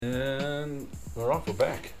we're off. We're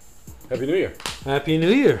back. Happy New Year. Happy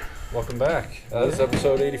New Year. Welcome back. This is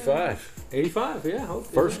episode 85. 85, yeah.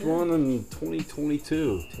 Hopefully. First one in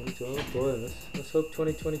 2022. 2012, boy. Let's hope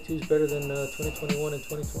 2022 is better than 2021 and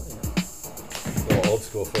 2020. A little old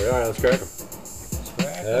school for you. All right, let's crack them. Let's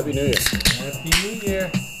crack 'em. Happy New Year. Happy New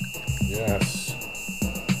Year. Yes.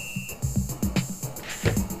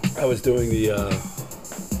 I was doing the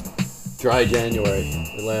dry January.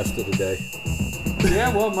 It lasted a day.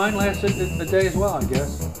 Yeah, well, mine lasted a day as well, I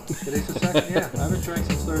guess. Today's the second, yeah. I haven't drank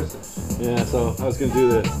since Thursday. Yeah, so I was going to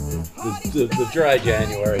do the dry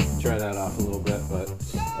January, try that off a little bit, but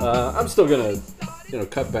I'm still going to,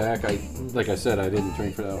 cut back. Like I said, I didn't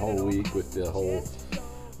drink for that whole week with the whole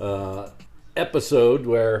episode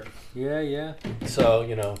where. Yeah. So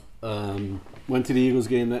went to the Eagles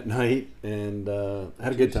game that night and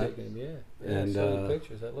had a good time. Game, yeah. And I saw the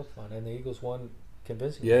pictures. That looked fun. And the Eagles won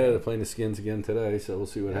convincingly. Yeah, they're playing the Skins again today, so we'll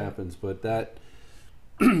see what happens. But that,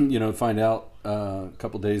 find out a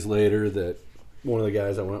couple days later that one of the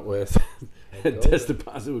guys I went with had tested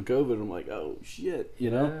positive with COVID. I'm like, oh shit,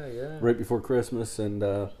 Yeah. right before Christmas, and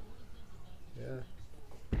Yeah.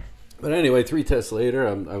 But anyway, 3 tests later,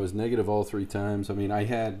 I was negative all 3 times. I mean, I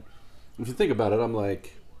had, if you think about it, I'm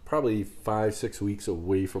like probably 5-6 weeks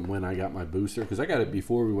away from when I got my booster, because I got it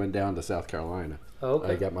before we went down to South Carolina. Oh,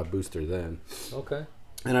 okay. I got my booster then. Okay.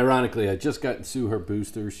 And ironically, I just got Sue her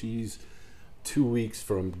booster. She's 2 weeks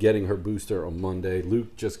from getting her booster on Monday.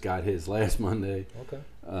 Luke just got his last Monday. Okay.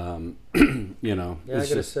 Yeah, I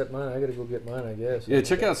gotta set mine. I gotta go get mine, I guess. Yeah,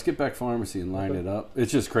 check out Skip Back Pharmacy and line it up.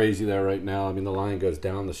 It's just crazy there right now. I mean, the line goes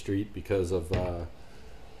down the street because of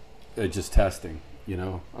just testing.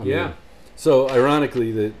 Yeah. So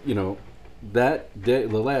ironically, that day,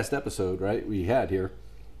 the last episode, right, we had here,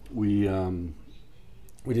 we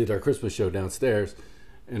did our Christmas show downstairs,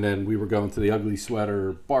 and then we were going to the Ugly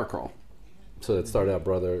Sweater bar crawl. So that started out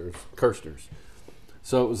Brothers Kirstner's.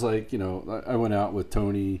 So it was like, I went out with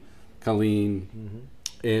Tony, Colleen,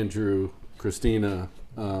 Andrew, Christina,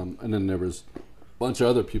 and then there was a bunch of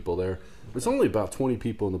other people there. There's only about 20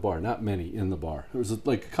 people in the bar, not many in the bar. There was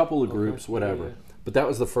like a couple of groups, whatever. Yeah. But that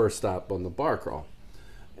was the first stop on the bar crawl.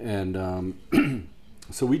 And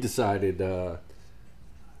so we decided,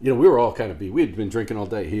 we were all kind of beat. We had been drinking all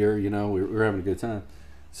day here, we were having a good time.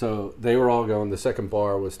 So they were all going. The second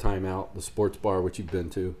bar was Time Out, the sports bar, which you've been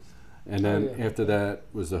to. And then after that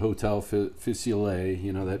was the Hotel Fisolet,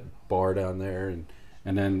 that bar down there, and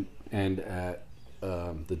at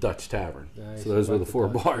the Dutch Tavern. Nice. So those were the 4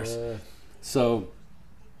 bars. So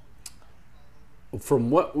from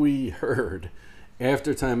what we heard,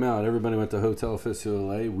 after Time Out, everybody went to Hotel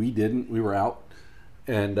Fisolet. We didn't. We were out.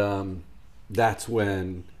 And that's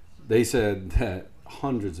when they said that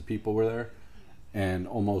hundreds of people were there, and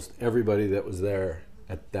almost everybody that was there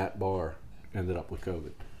at that bar ended up with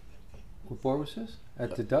COVID. What bar was this?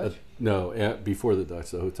 At the Dutch? No, before the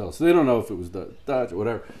Dutch, the hotel. So they don't know if it was the Dutch or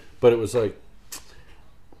whatever. But it was like,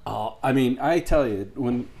 I tell you,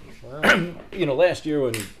 when, last year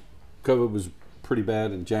when COVID was pretty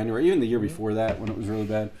bad in January, even the year before that when it was really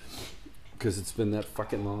bad, because it's been that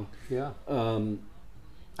fucking long. Yeah.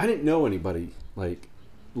 I didn't know anybody like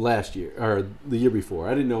last year or the year before.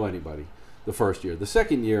 I didn't know anybody the first year. The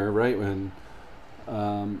second year, right, when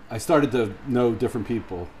I started to know different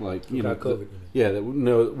people, like COVID. that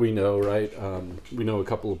we know, right? We know a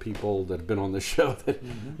couple of people that have been on the show that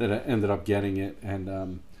ended up getting it,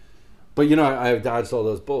 and but I've dodged all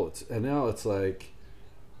those bullets, and now it's like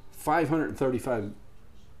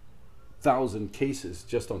 535,000 cases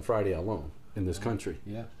just on Friday alone in this country.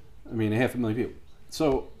 Yeah, I mean 500,000 people.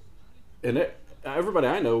 So, and everybody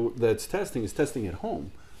I know that's testing is testing at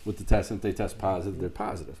home with the test. And if they test positive, they're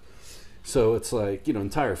positive. So it's like,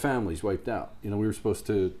 entire families wiped out. We were supposed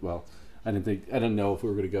to, I didn't know if we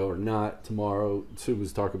were going to go or not tomorrow. Sue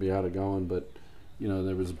was talking me out of going, but,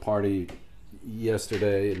 there was a party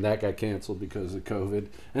yesterday and that got canceled because of COVID.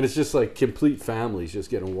 And it's just like complete families just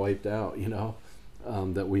getting wiped out,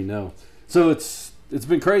 that we know. So it's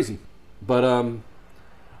been crazy. But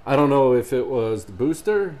I don't know if it was the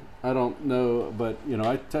booster. I don't know, but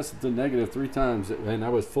I tested the negative 3 times, and I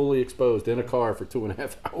was fully exposed in a car for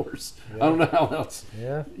 2.5 hours. Yeah. I don't know how else.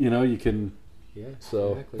 Yeah. You can. Yeah.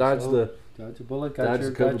 So exactly. dodge the bullet. Got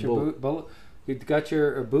your bullet. You got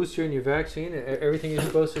your booster and your vaccine, and everything you're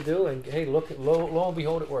supposed to do, and hey, lo and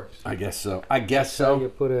behold, it works. I guess so. That's how you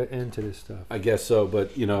put an end to this stuff. I guess so,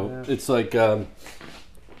 but it's like I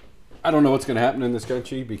don't know what's going to happen in this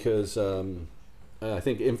country because. I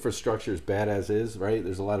think infrastructure is bad as is, right?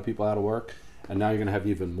 There's a lot of people out of work, and now you're going to have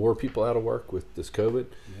even more people out of work with this COVID.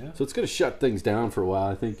 Yeah. So it's going to shut things down for a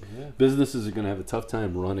while. I think businesses are going to have a tough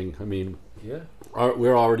time running. I mean, Yeah.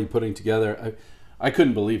 We're already putting together. I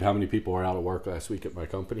couldn't believe how many people were out of work last week at my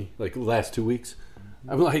company. Like the last 2 weeks,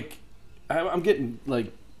 I'm like, I'm getting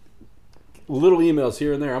like little emails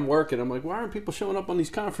here and there. I'm working. I'm like, why aren't people showing up on these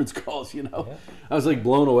conference calls? You know, I was like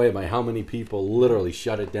blown away by how many people literally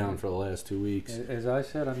shut it down for the last 2 weeks. As I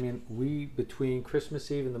said, I mean, we between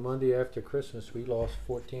Christmas Eve and the Monday after Christmas, we lost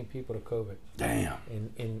 14 people to COVID. Damn.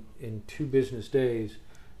 In 2 business days,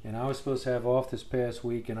 and I was supposed to have off this past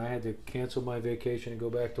week, and I had to cancel my vacation and go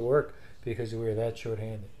back to work because we were that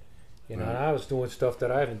short-handed. You know, Right. and I was doing stuff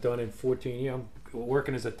that I haven't done in 14 years. I'm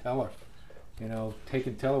working as a teller. You know,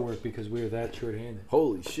 taking telework because we were that short-handed.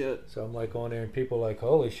 Holy shit. So I'm like on there, and people are like,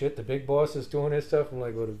 "Holy shit, the big boss is doing this stuff." I'm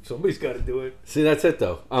like, "Well, somebody's got to do it. See, that's it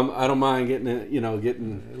though. I don't mind getting it. You know,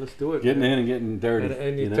 getting Let's do it." in man. and getting dirty.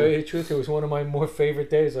 And you know? tell you the truth, it was one of my more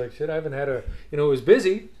favorite days. Like shit, I haven't had a, you know, it was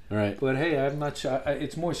busy, Right. but hey, I'm not sure.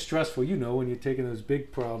 It's more stressful, you know, when you're taking those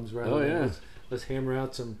big problems rather Oh, than yeah. let's hammer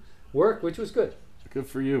out some work, which was good. Good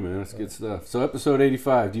for you, man. That's good stuff. So, episode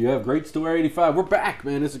 85. Do you have Greats to Wear 85? We're back,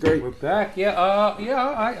 man. This is great. We're back. Yeah,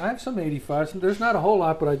 I have some 85s. There's not a whole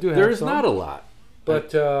lot, but I do have There's some. not a lot.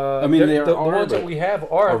 But I mean, the ones that we have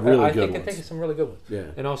are really I good think I ones. think of some really good ones. Yeah.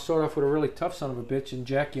 And I'll start off with a really tough son of a bitch in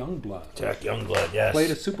Jack Youngblood. Jack Youngblood, yes.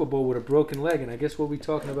 Played a Super Bowl with a broken leg, and I guess we'll be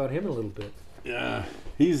talking about him in a little bit. Yeah.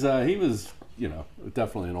 He was, you know,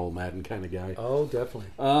 definitely an old Madden kind of guy. Oh, definitely.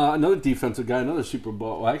 Another defensive guy, another Super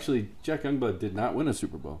Bowl. Well, actually, Jack Youngblood did not win a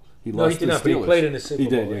Super Bowl. He No, lost he did to not, the but he Steelers. played in the Super He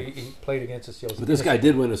Bowl. did, yeah. He played against the Steelers. But this guy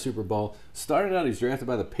did win a Super Bowl. Started out, he's drafted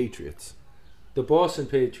by the Patriots. The Boston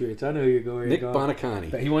Patriots. I know you're going. Nick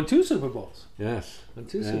Bonacani. He won 2 Super Bowls. Yes. Won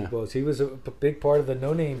 2 Yeah. Super Bowls. He was a big part of the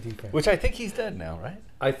no-name defense. Which I think he's dead now, right?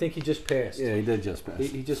 I think he just passed. Yeah, he did just pass.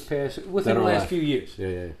 He just passed within Better the last life. few years. Yeah,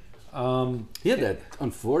 yeah. Um, He had that,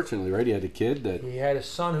 unfortunately, right? He had a kid that he had a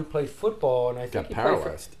son who played football, and I think Got he played for-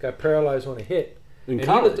 paralyzed. got paralyzed on a hit. in And he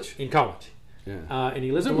college. lived- in college. Yeah. And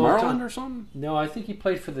he Was lived it a long Maryland time. or something? No, I think he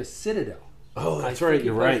played for the Citadel. Oh, I that's think right. he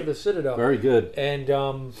You're played right. For the Citadel. Very good.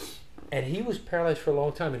 And he was paralyzed for a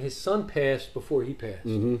long time, and his son passed before he passed,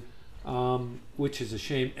 which is a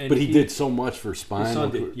shame. And But he did so much for spine. His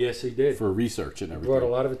son did. Yes, he did. For research and everything. Brought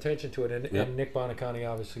a lot of attention to it, and, Yep. and Nick Bonacani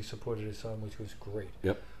obviously supported his son, which was great.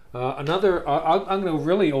 Yep. I'm going to go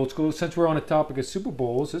really old school. Since we're on the topic of Super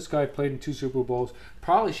Bowls, this guy played in 2 Super Bowls.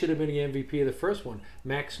 Probably should have been the MVP of the first one.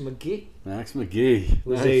 Max McGee Max McGee.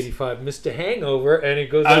 was Nice. 85. Mr. Hangover, and he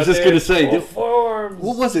goes I was out just there gonna say, full did- forms.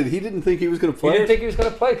 What was it? He didn't think he was going to He play? didn't think he was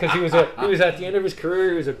going to play because he was at the end of his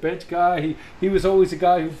career. He was a bench guy. He was always a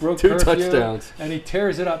guy who broke 2 curfew, touchdowns. and he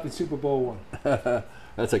tears it up in Super Bowl one.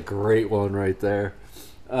 That's a great one right there.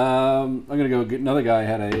 I'm going to go get another guy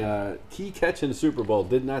had a key catch in the Super Bowl.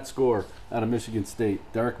 Did not score out of Michigan State.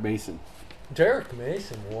 Derek Mason. Derek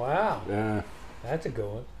Mason. Wow, Yeah. that's a good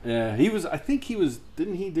one. Yeah, he was. I think he was.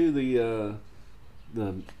 Didn't he do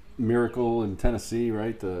the miracle in Tennessee?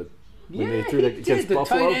 Right. When they threw he that against did.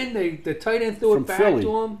 Buffalo. The tight end threw From it back Philly.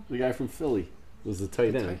 to him. The guy from Philly was the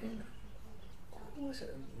tight end. Who was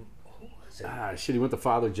it? Ah, shit. He went to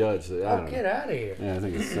Father Judge. I Oh, don't get know. out of here. Yeah, I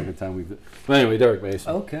think it's the second time we've. But anyway, Derek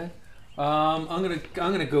Mason. Okay. I'm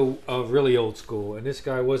gonna go really old school, and this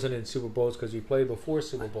guy wasn't in Super Bowls because he played before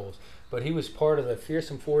Super Bowls, but he was part of the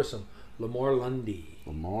fearsome foursome. Lamar Lundy.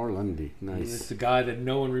 Lamar Lundy. He was Nice. the guy that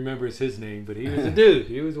no one remembers his name, but he was a dude.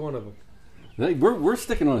 He was one of them. Hey, we're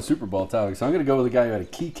sticking on a Super Bowl topic, so I'm going to go with a guy who had a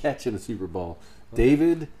key catch in a Super Bowl.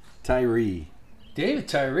 David Tyree. David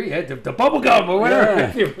Tyree had the bubble gum or whatever. Yeah.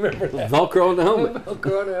 If you remember that. Velcro on the helmet.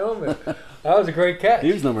 Velcro on the helmet. That was a great catch.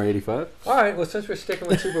 He was number 85. All right, well, since we're sticking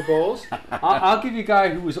with Super Bowls, I'll give you a guy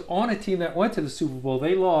who was on a team that went to the Super Bowl.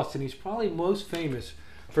 They lost, and he's probably most famous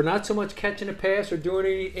for not so much catching a pass or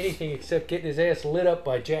doing anything except getting his ass lit up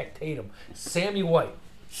by Jack Tatum. Sammy White.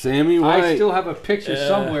 Sammy White. I still have a picture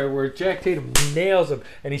somewhere where Jack Tatum nails him,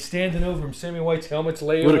 and he's standing over him. Sammy White's helmet's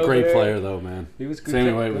laying What a over great there. player, though, man. He was good.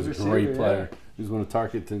 Sammy White was a receiver, great player. yeah. He was one of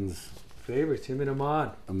Tarkenton's Favorites, him and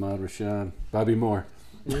Ahmad. Ahmad Rashad. Bobby Moore.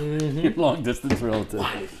 Mm-hmm. Long distance relative.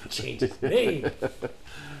 Why did he change his name?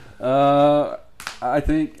 I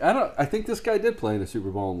think this guy did play in the Super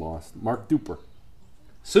Bowl and lost. Mark Duper.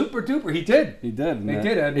 Super duper, he did. He did. They in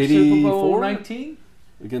did at 84 Super Bowl 19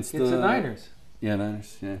 against against the Niners. Yeah,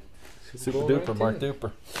 Niners. Yeah. Super Bowl duper, 19. Mark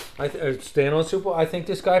Duper. Staying on Super Bowl, I think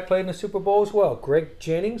this guy played in the Super Bowl as well. Greg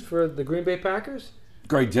Jennings for the Green Bay Packers.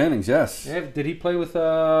 Greg Jennings, yes. Yeah, did he play with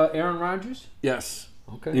Aaron Rodgers? Yes.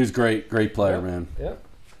 Okay. He was great player, Yep. man. Yep.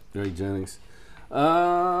 Greg Jennings.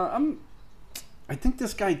 I think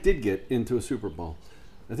this guy did get into a Super Bowl.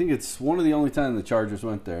 I think it's one of the only times the Chargers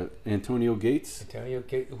went there. Antonio Gates. Antonio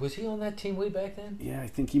Gates. Was he on that team way back then? Yeah, I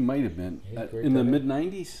think he might have been. He's great In the player.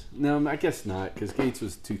 mid-90s? No, I guess not, because Gates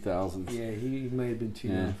was 2000s. Yeah, he may have been too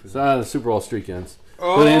Yeah. young for So that. the Super Bowl streak ends.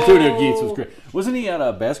 But Antonio Gates was great. Wasn't he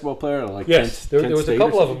a basketball player at like Yes, Kent there was State a or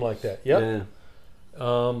couple of something? them like that. Yep. Yeah.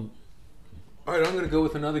 All right, I'm going to go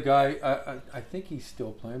with another guy. I think he's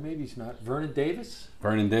still playing. Maybe he's not. Vernon Davis.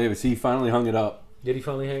 Vernon Davis. He finally hung it up. Did he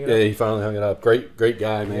finally hang it Yeah, up? he finally hung it up. Great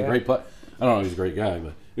guy, man. Yeah. Great play. I don't know if he's a great guy,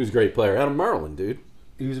 but he was a great player. Out of Maryland, dude.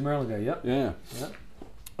 He was a Maryland guy. Yep. Yeah.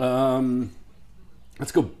 Yep.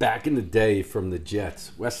 Let's go back in the day from the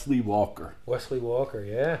Jets. Wesley Walker. Wesley Walker.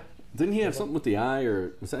 Yeah. Didn't he have something with the eye,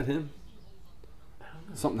 or was that him?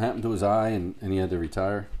 Something happened to his eye, and he had to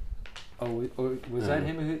retire. Oh, was that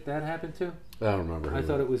him who that happened to? I don't remember. I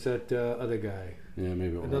thought it was that other guy. Yeah,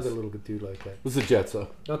 maybe it was. Another little dude like that. It was the Jets, though.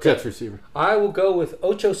 Okay. Jets receiver. I will go with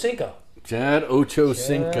Ocho Cinco. Chad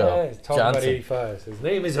Ochocinco. Yeah, talking about Johnson. 85. His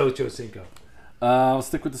name is Ocho Cinco. I'll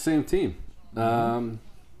stick with the same team.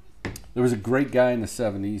 There was a great guy in the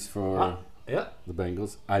 70s for Yeah. the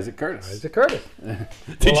Bengals, Isaac Curtis. Isaac Curtis.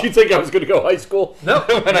 Did you think I was going to go high school? No.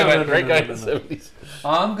 When I No, went no, great no, guy no, in the no. 70s.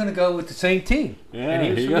 I'm going to go with the same team. Yeah, And he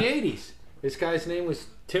was here from you the go. 80s. This guy's name was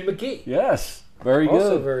Tim McGee. Yes, very Also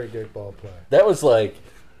a good. very good ball player. That was like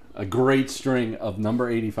a great string of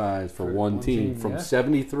number 85s for one team from yeah.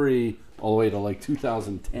 73 all the way to like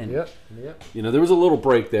 2010. Yep. You know, there was a little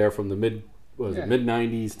break there from the mid Yeah.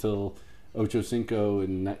 90s till Ochocinco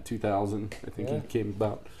in 2000. I think Yeah. he came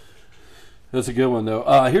about. That's a good one though.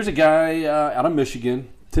 Here's a guy out of Michigan,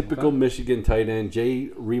 typical Okay. Michigan tight end, Jay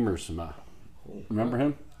Remersma. Remember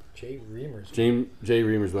him? Jay Reimers. Jay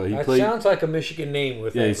Remersma. He That played. sounds like a Michigan name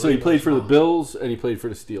with Yeah, that so he played for the Reimers. Bills and he played for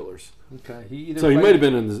the Steelers. Okay. So he might have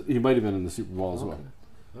been in the Super Bowl as well.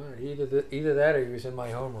 All right, either that or he was in my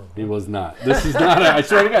homeroom. He was not. This is not. I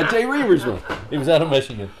swear to God, Jay Remersma. He was out of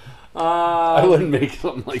Michigan. I wouldn't make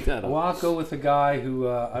something like that up. Well, I'll go with a guy who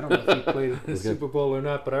I don't know if he played in the Okay. Super Bowl or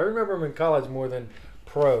not, but I remember him in college more than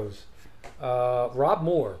pros. Rob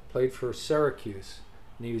Moore played for Syracuse,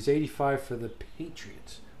 and he was 85 for the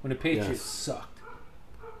Patriots when the Patriots Yes. sucked.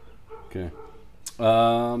 Okay.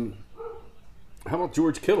 How about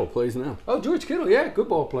George Kittle plays now? Oh, George Kittle, yeah, good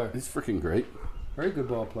ball player, He's freaking great. very good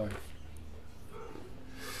ball player.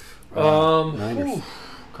 Niners.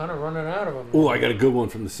 Kind of running out of them. Oh, I got a good one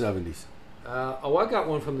from the 70s. I got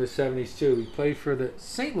one from the 70s too. He played for the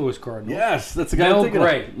St. Louis Cardinals. Yes, that's the guy Mel I'm thinking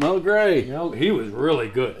Gray. of. Mel Gray. You know, he was really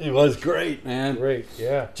good. He was great, man. Great,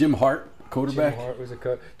 yeah. Jim Hart, quarterback. Jim Hart was a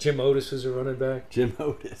cut. Jim Otis was a running back. Jim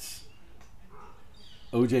Otis.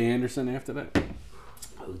 O.J. Anderson after that.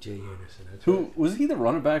 O.J. Anderson. That's right. Who was he the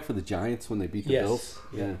running back for the Giants when they beat the Yes. Bills?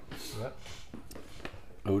 Yeah. Yep.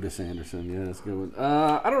 Otis Anderson. Yeah, that's a good one.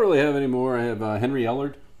 I don't really have any more. I have Henry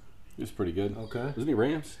Ellard. He was pretty good. Okay. Wasn't he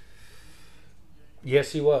Rams?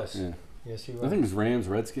 Yes, he was. Yeah. Yes, he I was. think it was Rams,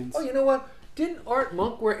 Redskins. Oh, you know what? Didn't Art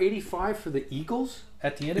Monk wear 85 for the Eagles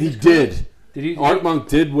at the end of He his career? did. Did he? Art Monk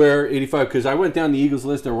did wear 85 because I went down the Eagles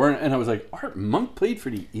list and I was like, Art Monk played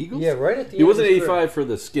for the Eagles? Yeah, right at the He end. wasn't of his career. 85 for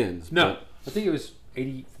the Skins. No, I think it was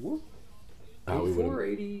 84. Oh, we 84, would've-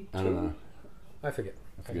 82. I don't know. I forget.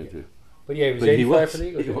 I forget too. But yeah, he was But 85 for the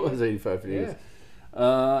Eagles. He yeah. was 85 for the Yeah. Eagles.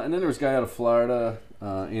 And then there was a guy out of Florida,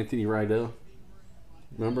 Anthony Rydell.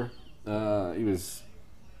 Remember?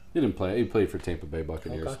 He didn't play. He played for Tampa Bay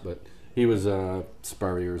Buccaneers, Okay. but he was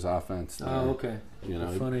Spurrier's offense. there. Oh, okay. You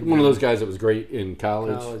know, Funny one of those guys that was great in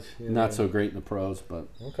college, yeah, not yeah. so great in the pros. But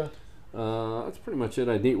Okay. that's pretty much it.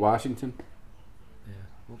 I Nate Washington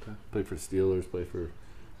Yeah. Okay. played for Steelers, played for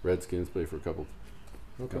Redskins, played for a couple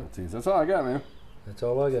Okay. teams. That's all I got, man. That's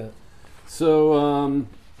all I got. So,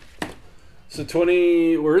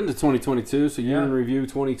 we're into 2022. So year Yeah. in review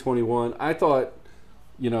 2021. I thought,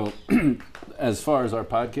 you know, as far as our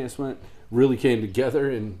podcast went, really came together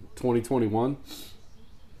in 2021.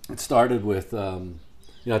 It started with, I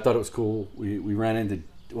thought it was cool. We run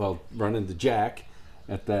into Jack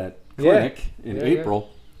at that clinic in Yeah, April.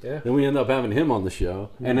 Yeah. Then we ended up having him on the show,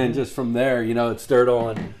 and then just from there, it stirred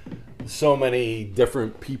on so many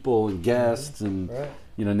different people and guests, and Right.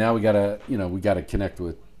 now we gotta connect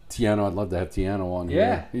with Tiano. I'd love to have Tiano on here.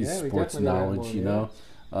 Yeah, He's yeah, we sports definitely gotta have knowledge, him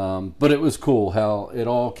on, But it was cool how it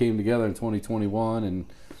all came together in 2021, and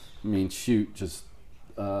I mean, shoot, just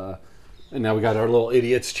and now we got our little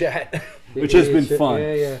idiots chat, which has been fun.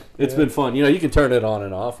 Yeah. It's been fun. You can turn it on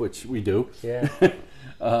and off, which we do. Yeah.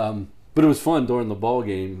 But it was fun during the ball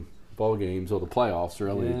games or the playoffs,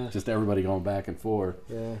 really. Yeah. Just everybody going back and forth.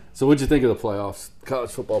 Yeah. So what'd you think of the playoffs, college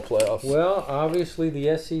football playoffs? Well, obviously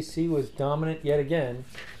the SEC was dominant yet again.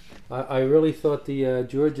 I really thought the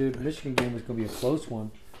Georgia-Michigan game was going to be a close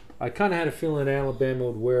one. I kind of had a feeling Alabama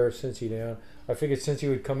would wear Cincy down. I figured Cincy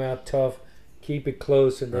would come out tough, keep it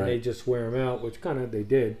close, and then they just wear them out, which kind of they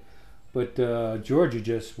did. But Georgia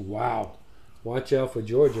just, wow. Watch out for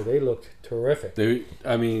Georgia. They looked terrific. They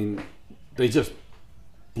just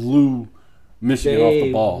blew Michigan off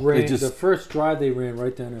the ball. The first drive they ran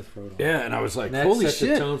right down their throat. Yeah, and I was like, and holy that set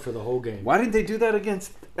shit. the tone for the whole game. Why didn't they do that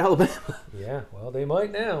against Alabama? Yeah, well, they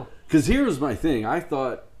might now. Because here's my thing.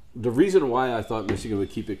 The reason why I thought Michigan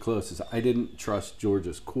would keep it close is I didn't trust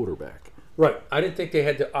Georgia's quarterback. Right. I didn't think they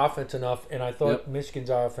had the offense enough, and I thought Michigan's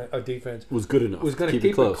defense was good enough. Was going to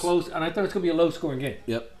keep it close, and I thought it was going to be a low-scoring game.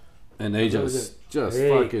 Yep. And they just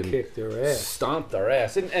fucking kicked their ass. Stomped their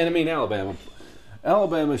ass. And I mean,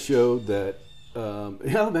 Alabama showed that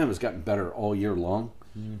Alabama's gotten better all year long,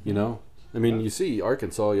 you know? I mean, you see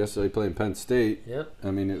Arkansas yesterday playing Penn State. Yep.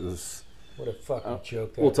 I mean, it was... What a fucking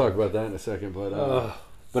joke that We'll talk about that in a second,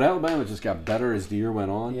 but Alabama just got better as the year went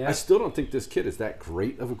on. Yeah. I still don't think this kid is that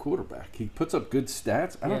great of a quarterback. He puts up good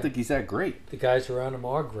stats. I don't think he's that great. The guys around him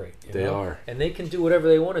are great. They are. And they can do whatever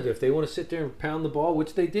they want to do. If they want to sit there and pound the ball,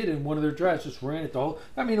 which they did in one of their drives, just ran it the whole...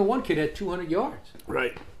 I mean, one kid had 200 yards.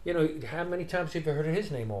 Right. You know, how many times have you heard of his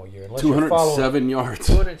name all year? Unless 207 yards.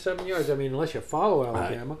 207 yards. I mean, unless you follow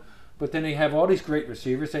Alabama. But then they have all these great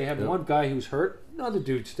receivers. They have one guy who's hurt. Another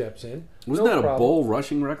dude steps in. Wasn't that a bowl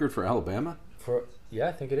rushing record for Alabama? Yeah,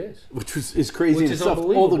 I think it is. Which is crazy. Which is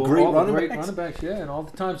unbelievable. All the great running backs, yeah, and all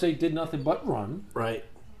the times they did nothing but run. Right.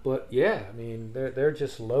 But yeah, I mean they're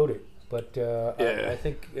just loaded. But I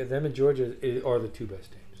think them and Georgia are the two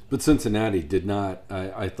best teams. But Cincinnati did not.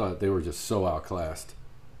 I thought they were just so outclassed.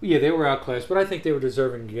 Yeah, they were outclassed, but I think they were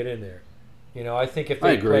deserving to get in there. You know, I think if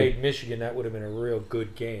they played Michigan, that would have been a real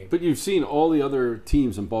good game. But you've seen all the other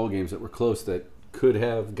teams and ball games that were close that could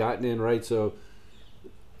have gotten in, right? So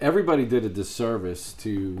everybody did a disservice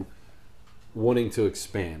to wanting to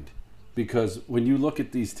expand, because when you look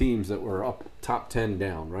at these teams that were up top 10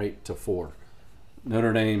 down, right, to 4,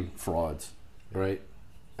 Notre Dame, frauds, right?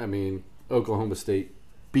 I mean, Oklahoma State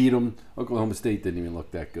beat them. Oklahoma State didn't even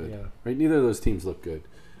look that good, right? Neither of those teams look good.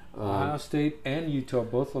 Ohio State and Utah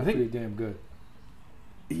both look pretty damn good.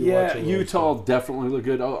 Yeah, Utah definitely looked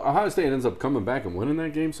good. Ohio State ends up coming back and winning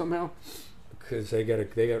that game somehow. Because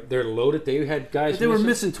they're loaded. They had guys. They were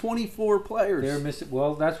missing 24 players. They're missing.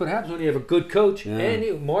 Well, that's what happens when you have a good coach. Yeah.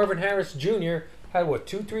 And Marvin Harris Jr. had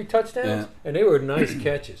 2-3 touchdowns, and they were nice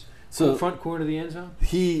catches. So front corner of the end zone.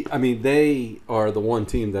 They are the one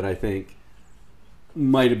team that I think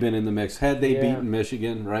might have been in the mix had they beaten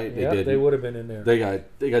Michigan, right? They did. They would have been in there.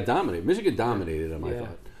 They got dominated. Michigan dominated them, I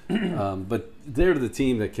thought. But they're the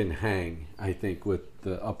team that can hang, I think, with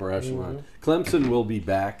the upper echelon. Clemson will be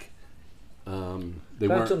back. They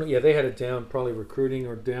had it down, probably recruiting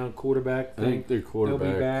or down quarterback thing. I think their quarterback.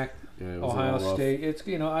 They'll be back. Yeah, Ohio State. It's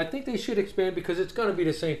I think they should expand because it's going to be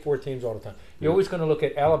the same 4 teams all the time. You're always going to look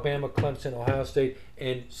at Alabama, Clemson, Ohio State,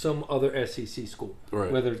 and some other SEC school,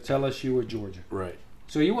 whether it's LSU or Georgia. Right.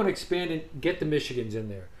 So you want to expand and get the Michigans in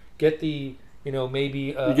there, get the maybe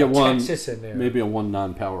you get Texas in there, maybe a one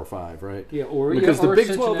non-Power 5, right? Yeah, because the Big 12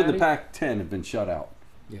 Cincinnati. and the Pac-10 have been shut out.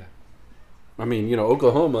 Yeah. I mean,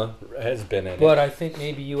 Oklahoma has been in it. But I think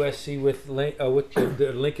maybe USC with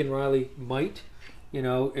the Lincoln Riley might.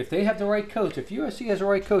 If they have the right coach, if USC has the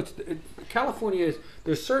right coach, California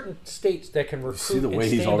there's certain states that can recruit. See the way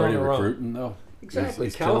he's already recruiting, though.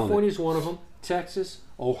 Exactly. California is one of them. Texas,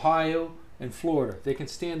 Ohio, and Florida. They can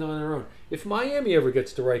stand on their own. If Miami ever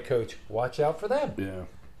gets the right coach, watch out for them.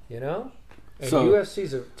 Yeah. And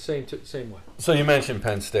USC's the same way. So you mentioned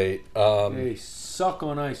Penn State. They suck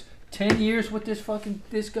on ice. 10 years with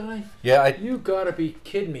this guy? Yeah, you gotta be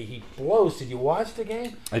kidding me. He blows. Did you watch the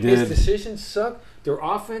game? I did. His decisions suck. Their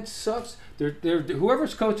offense sucks.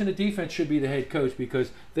 Whoever's coaching the defense should be the head coach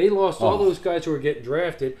because they lost all those guys who were getting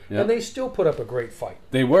drafted, and they still put up a great fight.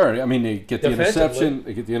 They were. I mean, they get the interception.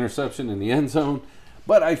 They get the interception in the end zone.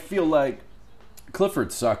 But I feel like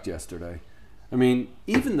Clifford sucked yesterday. I mean,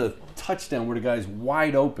 even the touchdown where the guy's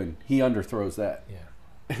wide open, he underthrows that.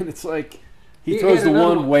 Yeah. And it's like he throws the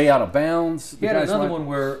one way out of bounds. He had another one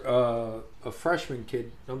where a freshman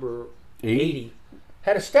kid, number 80,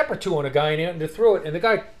 had a step or two on a guy and to throw it, and the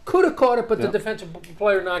guy could have caught it, but the defensive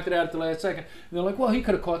player knocked it out at the last second. And they're like, well, he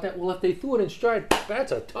could have caught that. Well, if they threw it in stride,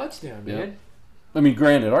 that's a touchdown, man. I mean,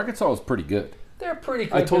 granted, Arkansas was pretty good. They're pretty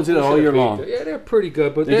good. I told you that all year long. Yeah, they're pretty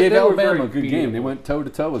good. But they gave Alabama a good game. They went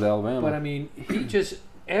toe-to-toe with Alabama. But, I mean,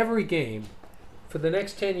 every game for the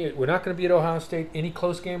next 10 years, we're not going to be at Ohio State. Any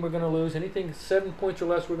close game we're going to lose. Anything 7 points or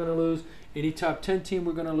less we're going to lose. Any top 10 team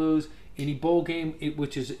we're going to lose. Any bowl game,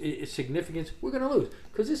 which is significance, we're going to lose.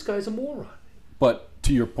 Because this guy's a moron. But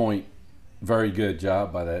to your point, very good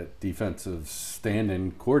job by that defensive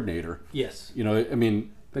stand-in coordinator. Yes. You know, I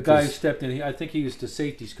mean, The guy who stepped in, I think he was the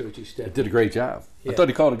safeties coach who stepped in. did a great job. Yeah. I thought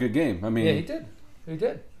he called a good game. I mean, Yeah, he did. He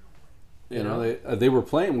did. You know, they were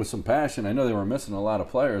playing with some passion. I know they were missing a lot of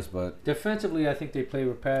players, but Defensively, I think they play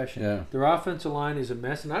with passion. Yeah. Their offensive line is a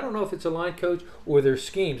mess, and I don't know if it's a line coach or their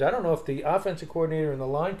schemes. I don't know if the offensive coordinator and the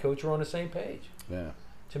line coach are on the same page. yeah.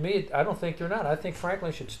 To me, I don't think they're not. I think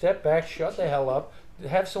Franklin should step back, shut the hell up,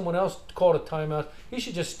 have someone else call a timeout. He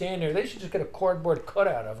should just stand there. They should just get a cardboard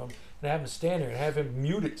cutout of him and have him stand there and have him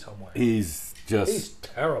muted somewhere. He's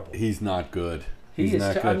terrible. He's not good. He He's is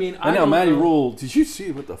not ter- good. I mean, and I now don't Matty know. Rule. Did you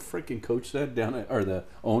see what the freaking coach said down at, or the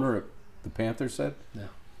owner at the Panthers said? No.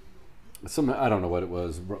 I don't know what it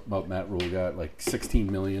was. What Matt Rule got, like $16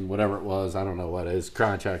 million, whatever it was. I don't know what it is.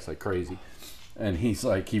 Contracts like crazy, and he's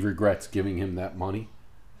like he regrets giving him that money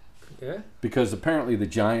Yeah? because apparently the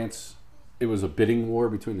Giants. It was a bidding war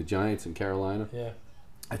between the Giants and Carolina. Yeah.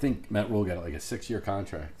 I think Matt Rule got like a 6-year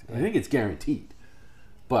contract. Yeah. I think it's guaranteed.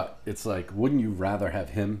 But it's like, wouldn't you rather have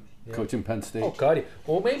him coaching Penn State? Oh, God. Yeah.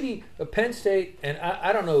 Well, maybe Penn State, and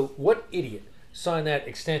I don't know what idiot signed that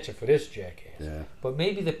extension for this jackass. Yeah. But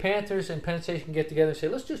maybe the Panthers and Penn State can get together and say,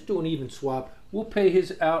 let's just do an even swap. We'll pay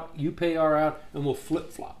his out, you pay our out, and we'll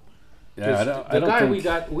flip-flop. Yeah, The guy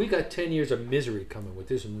we got 10 years of misery coming with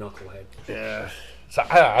this knucklehead. Yeah. So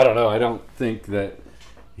I don't know. I don't think that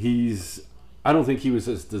I don't think he was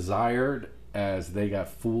as desired as they got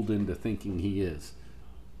fooled into thinking he is.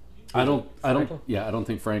 I don't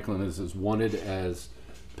think Franklin is as wanted as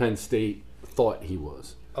Penn State thought he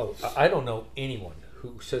was. Oh, I don't know anyone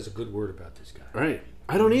who says a good word about this guy. Right.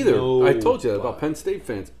 I don't either. No, I told you about Penn State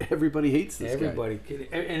fans. Everybody hates this guy. Everybody,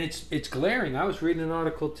 and it's glaring. I was reading an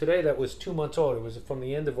article today that was 2 months old. It was from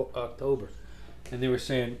the end of October, and they were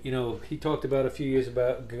saying, you know, he talked about a few years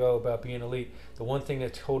ago about being elite. The one thing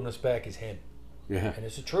that's holding us back is him, Yeah. and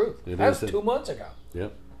it's the truth. It That was is. 2 months ago.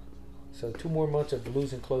 Yep. So 2 more months of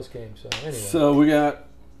losing close games. So anyway, So we got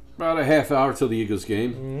about a half hour till the Eagles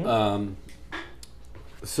game. Mm-hmm.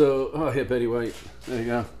 Yeah, Betty White. There you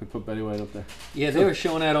go. We put Betty White up there. yeah, they were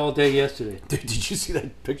showing that all day yesterday. Dude, did you see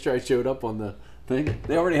that picture I showed up on the thing?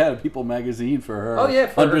 They already had a People magazine for her Oh yeah,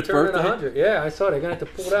 for her 100th turning birthday 100. Yeah, I saw it. They're gonna have to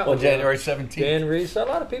pull it out on with, January 17th. Dan Reeves. A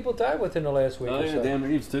lot of people died within the last week. Oh or yeah, so. Dan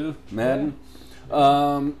Reeves too. Madden.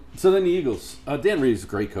 So then the Eagles. Dan Reeves is a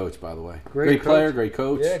great coach, by the way. Great player, coach. great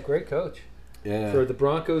coach. Yeah, great coach Yeah. for the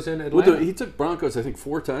Broncos in Atlanta. He took Broncos, I think,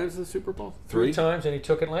 4 times to the Super Bowl. 3 times, and he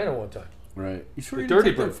took Atlanta 1 time. Right. You sure The you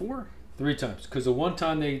Dirty didn't take Bird. that 4? 3 times, because the one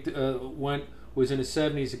time they went was in the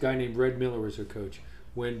 70s. A guy named Red Miller was their coach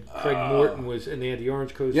when Craig Morton was, and they had the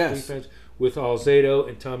Orange Coast Yes. defense with Alzado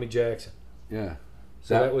and Tommy Jackson. Yeah.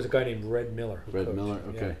 So that was a guy named Red Miller. who Red coached. Miller.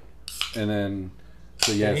 Yeah. Okay. And then,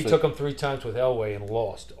 so yeah, And he so took him 3 times with Elway and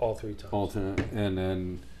lost all 3 times. alternate, and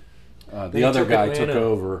then Then the he other took guy Atlanta. took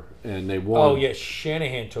over, and they won. Oh yeah,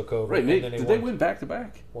 Shanahan took over. Right. and then Did they win back to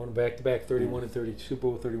back? Won back to back, 31 and 30, Super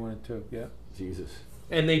Bowl 31 and 2. Yeah. Jesus.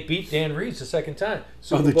 And they beat Dan Reeves the second time.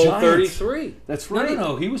 Super the Bowl Giants. 33. That's No, right.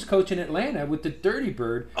 no. He was coaching Atlanta with the Dirty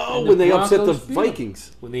Bird. Oh, and when they upset the Broncos beat him.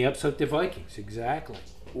 Vikings. When they upset the Vikings, exactly.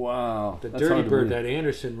 Wow. The That's Dirty hard to Bird, believe. that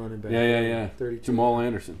Anderson running back. Yeah. 32. Jamal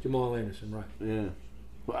Anderson. Jamal Anderson, right. Yeah.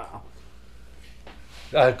 Wow.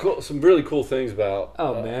 Cool. Some really cool things about.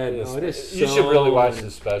 Oh, man. this. Oh, it is You so should really watch nice.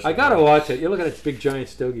 this special. I got to watch it. You look at that big giant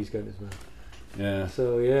stogie he's got in his mouth. Yeah.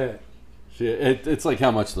 So, yeah. It's like how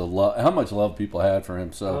much love people had for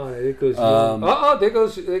him. So Oh, it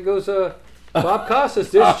goes. There goes Bob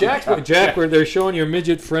Costas. There's Jack, where they're showing your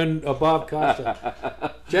midget friend Bob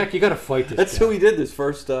Costa. Jack, you got to fight this that's guy. who he did this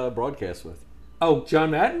first broadcast with. Oh,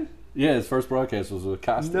 John Madden? Yeah, his first broadcast was with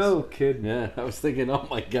Costas. No kidding. Yeah, I was thinking, oh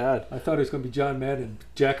my God. I thought it was going to be John Madden,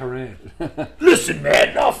 Jack Haran. Listen,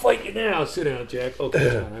 Madden, I'll fight you now. Sit down, Jack. Okay,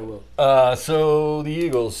 John, I will. So the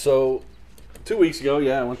Eagles. So 2 weeks ago,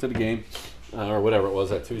 I went to the game, or whatever it was,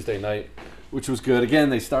 that Tuesday night, which was good. Again,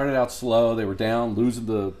 they started out slow. They were down, losing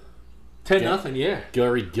to 10-0, yeah.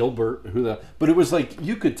 Gary Gilbert. But it was like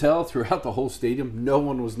you could tell throughout the whole stadium, no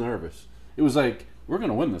one was nervous. It was like, we're going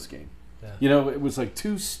to win this game. Yeah. You know, it was like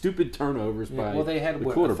 2 stupid turnovers by Well, they had the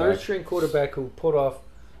a quarterback. third-string quarterback who put off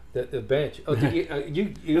the bench. Oh, did you I think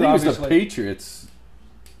it was the obviously- Patriots.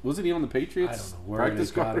 Wasn't he on the I Patriots? don't know where Practice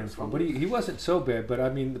they got him squad? from, but he wasn't so bad. But I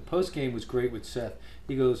mean, the post game was great with Seth.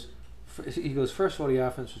 He goes, first of all, the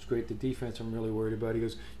offense was great. The defense, I'm really worried about. He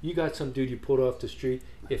goes, you got some dude you pulled off the street.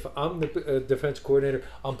 If I'm the defense coordinator,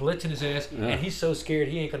 I'm blitzing his ass, and he's so scared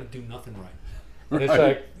he ain't gonna do nothing right. And it's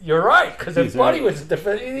like, you're right, because if He's Buddy right. was a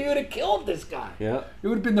defense, he would have killed this guy. Yeah. It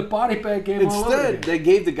would have been the body bag game all over Instead, again. they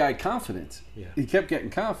gave the guy confidence. Yeah. He kept getting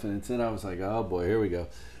confidence, and I was like, oh boy, here we go.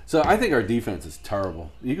 So I think our defense is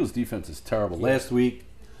terrible. The Eagles' defense is terrible. Yeah. Last week,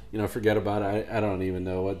 forget about it. I don't even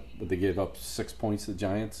know what they gave up 6 points to the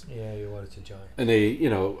Giants. Yeah, you wanted to Giants. And they,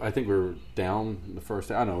 I think we were down in the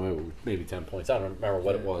first. I don't know, maybe 10 points. I don't remember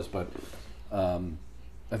what it was, but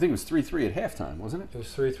I think it was 3-3 at halftime, wasn't it? It was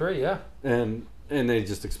 3-3, yeah. And they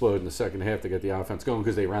just exploded in the second half to get the offense going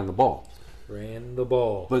because they ran the ball. Ran the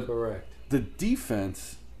ball, But correct. The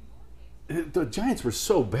defense, the Giants were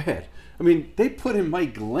so bad. I mean, they put in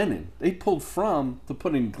Mike Glennon. They pulled from to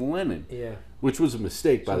put in Glennon. Yeah. Which was a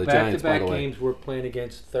mistake by the Giants, by the way. Back-to-back games we're playing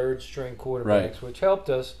against third-string quarterbacks, Right. which helped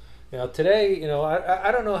us. Today,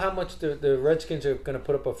 I don't know how much the Redskins are going to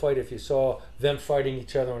put up a fight if you saw them fighting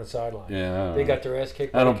each other on the sideline. Yeah, they got their ass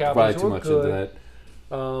kicked I by don't the Cowboys. buy too much into that.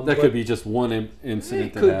 That could be just one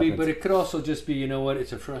incident. It could that be, happens. but it could also just be,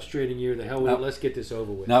 it's a frustrating year. The hell with it. Let's get this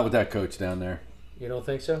over with. Not with that coach down there. You don't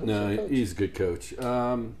think so? No, he's a good coach.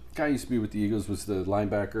 Guy used to be with the Eagles, was the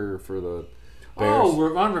linebacker for the Bears. Oh,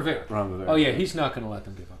 Ron Rivera. Ron Rivera. Oh, yeah, he's not going to let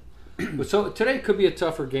them give up. But so today could be a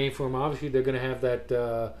tougher game for him. Obviously, they're going to have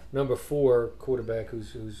that number 4 quarterback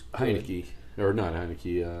who's good. Heineke. Or not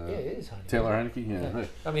Heineke. Yeah, it is Heineke. Taylor Heineke? Yeah. Yeah. Right.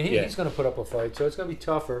 I mean, he's going to put up a fight, so it's going to be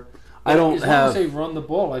tougher. I don't as long have... as they run the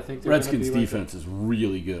ball, I think they're Redskins' gonna be defense is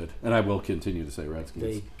really good. And I will continue to say Redskins.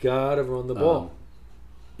 They got to run the ball.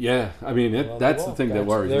 Yeah, I mean, that's the thing that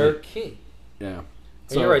worries They're me. key. Yeah.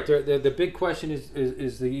 And you're right. The big question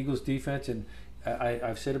is the Eagles' defense, and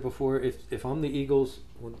I've said it before. If I'm the Eagles,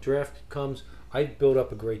 when draft comes, I build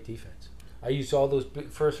up a great defense. I use all those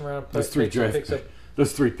first round Those three picks up.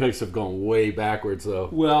 Those 3 picks have gone way backwards, though.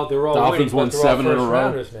 Well, they're all Dolphins winning, won but they're all 7 in a first row.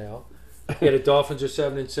 rounders now. Yeah, the Dolphins are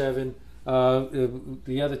 7-7.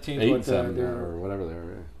 The other teams, 8-7 or whatever they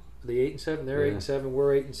are. The 8-7. They're 8-7.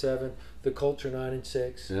 We're 8-7. The Colts are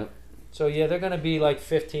 9-6. Yep. So yeah, they're going to be like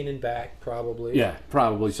 15 and back probably. Yeah,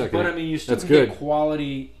 probably second. But I mean, you still That's can good. get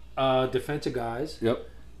quality defensive guys. Yep.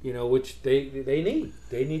 Which they need.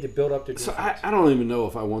 They need to build up their So defense. I don't even know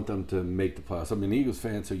if I want them to make the playoffs. I mean, Eagles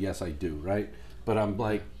fan, so yes, I do, right? But I'm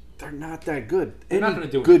like, they're not that good. They're not gonna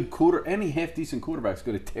do it. Any half decent quarterback's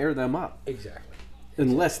going to tear them up. Exactly.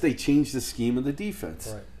 Unless they change the scheme of the defense.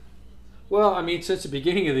 Right. Well, I mean, since the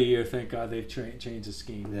beginning of the year, thank God they've changed the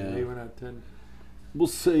scheme. Yeah. They went out 10. We'll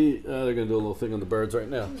see. They're going to do a little thing on the Birds right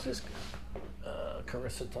now. Who's this?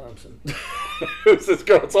 Carissa Thompson. Who's this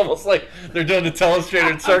girl? It's almost like they're doing the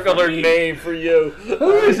telestrated circle her name for you.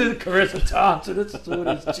 Who is it? Carissa Thompson. It's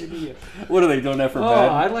Jimmy. What are they doing that for? Oh,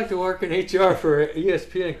 I'd like to work in HR for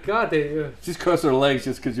ESPN. God, they. She's crossed her legs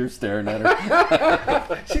just because you're staring at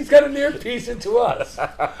her. She's got an earpiece into us.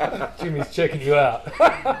 Jimmy's checking you out.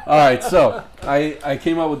 All right, so I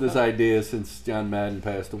came up with this idea since John Madden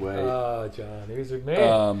passed away. Oh, John, he's a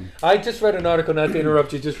man. I just read an article, not to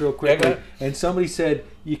interrupt you, just real quickly, and somebody said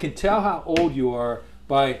you can tell how old you are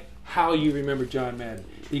by how you remember John Madden.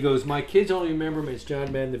 He goes, my kids only remember him as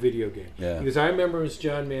John Madden, the video game. Yeah. He goes, I remember him as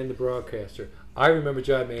John Madden, the broadcaster. I remember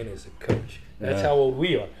John Madden as a coach. That's Yeah. how old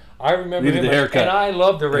we are. I remember Needed him, the haircut. and I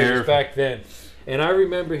loved the Raiders Hair. back then. And I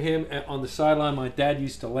remember him on the sideline. My dad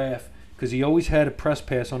used to laugh because he always had a press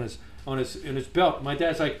pass on his belt. My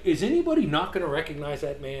dad's like, is anybody not going to recognize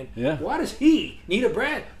that man? Yeah. Why does he need a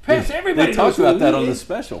brand pass? Everybody They talked knows about who that he on the is.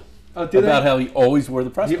 special. Oh, did About they? how he always wore the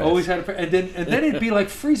press He pass. always had a and then it'd be like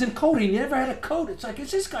freezing cold. He never had a coat. It's like,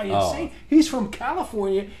 is this guy insane? He's from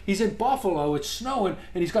California. He's in Buffalo. It's snowing,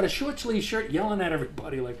 and he's got a short sleeve shirt, yelling at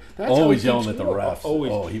everybody. Like that's Always how he yelling keeps at the warm. refs.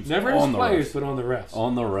 Always. Oh, he was Never on his the players, refs. but on the refs.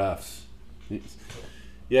 On the refs.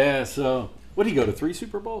 Yeah. So what did he go to? 3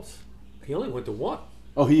 Super Bowls? He only went to one,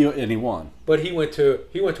 Oh, he won. but he went to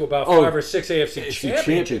about Oh, 5 or 6 AFC championships.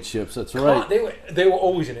 Championships. That's Come right. on, they were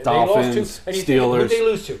always in it. Dolphins, they lost to, and Steelers. Who did they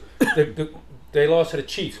lose to? They lost to the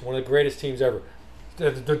Chiefs, one of the greatest teams ever.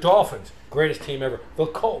 The Dolphins, greatest team ever. The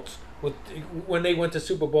Colts, when they went to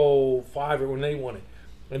Super Bowl 5 or when they won it.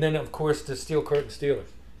 And then, of course, the Steel Curtain Steelers.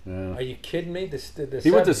 Yeah. Are you kidding me?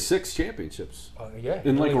 He went to 6 championships yeah.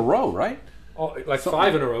 in like a row, right? Oh, like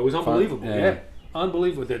 5 in a row. It was unbelievable. Yeah. Yeah.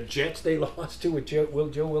 Unbelievable. The Jets they lost to with Joe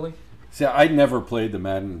Willie. See, I never played the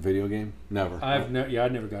Madden video game. Never. I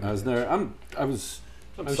never got it. I was never. I'm I'm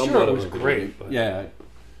somewhat sure it of was a video great. game- But Yeah,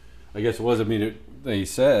 I guess it was. I mean, they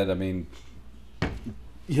said. I mean,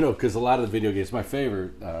 because a lot of the video games. My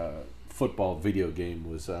favorite football video game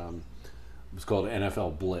was. It was called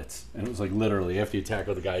NFL Blitz, and it was like literally after you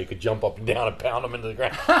tackled the guy, you could jump up and down and pound him into the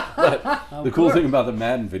ground. But the cool thing about the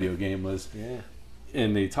Madden video game was,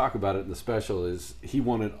 and they talk about it in the special, is he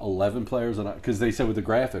wanted 11 players on because they said with the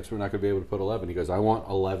graphics we're not going to be able to put 11. He goes, I want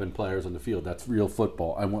 11 players on the field. That's real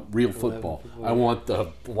football. I want real football. I want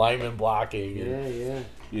the lineman blocking. And,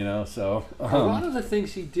 yeah. So A lot of the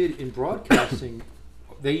things he did in broadcasting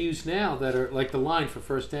they use now that are like the line for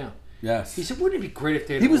first down. Yes. He said, wouldn't it be great if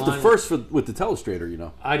they had He a was the line first with the telestrator, you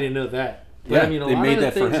know. I didn't know that. But Yeah, I mean, a they lot made of the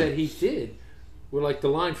that for things him. that he did were like the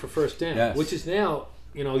line for first down, Yes. which is now,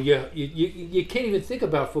 you know, you can't even think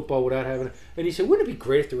about football without having it. And he said, wouldn't it be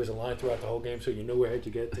great if there was a line throughout the whole game so you know where to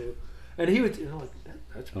get to? And he would, you know, like,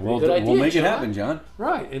 that's a pretty good idea, We'll make John. it happen, John.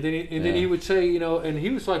 Right. And then Yeah. he would say, you know, and he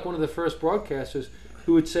was like one of the first broadcasters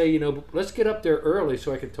who would say, you know, let's get up there early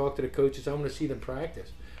so I can talk to the coaches. I want to see them practice.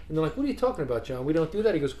 And they're like, what are you talking about, John? We don't do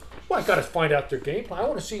that. He goes, well, I got to find out their game plan. I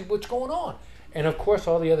want to see what's going on. And, of course,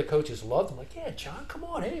 all the other coaches loved him. Like, yeah, John, come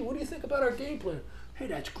on. Hey, what do you think about our game plan? Hey,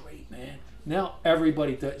 that's great, man. Now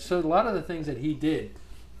everybody does. So a lot of the things that he did,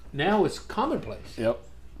 now it's commonplace, Yep.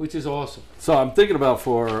 which is awesome. So I'm thinking about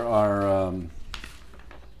for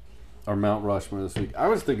our Mount Rushmore this week. I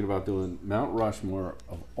was thinking about doing Mount Rushmore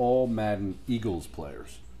of all Madden Eagles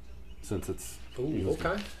players, since it's Ooh, Eagles.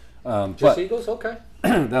 okay. But Just Eagles? Okay.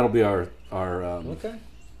 that'll be our Okay.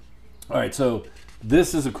 All right, so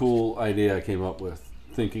this is a cool idea I came up with,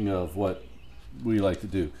 thinking of what we like to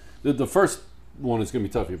do. The first one is going to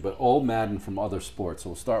be tough here, but all Madden from other sports. So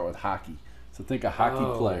we'll start with hockey. So think of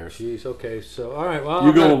hockey players. Jeez. Okay. So all right. Well, You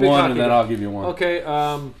I'm not go a with big one, hockey and then guy. I'll give you one.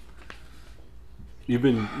 Okay. You've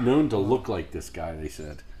been known to look like this guy, they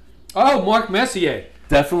said. Oh, Mark Messier.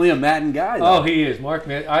 Definitely a Madden guy, though. Oh, he is. Mark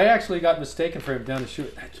Messier. I actually got mistaken for him down the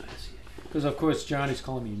street. That's Messier. Because, of course, Johnny's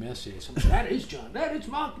calling me Messier. So I'm like, that is John. That is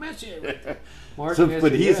Mark Messier right there. Mark So, Messier.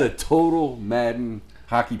 but he's yeah. a total Madden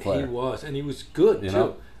hockey player. He was. And he was good, You too.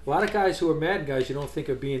 know? A lot of guys who are Madden guys, you don't think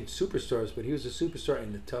of being superstars, but he was a superstar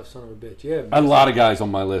and a tough son of a bitch. Yeah. A lot of guys on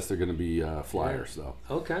my list are going to be Flyers, though.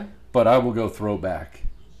 Okay. But I will go throwback.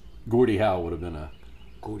 Gordie Howe would have been a...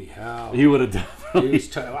 Gordie Howe. He would have He definitely...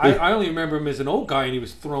 was I only remember him as an old guy, and he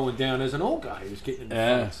was throwing down as an old guy. He was getting in the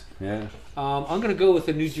Yeah, fights. yeah. I'm going to go with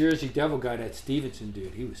the New Jersey Devil guy, that Stevenson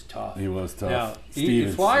dude. He was tough. He was tough. Now,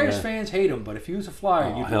 Stevens, Flyers yeah. fans hate him, but if he was a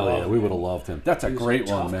Flyer, Oh, you'd hell love yeah, him. we would have loved him. That's a He was great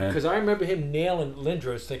tough, one, man. Because I remember him nailing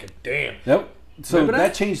Lindros, thinking, damn. Yep. So Remember that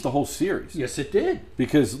that? changed the whole series. Yes, it did.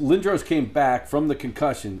 Because Lindros came back from the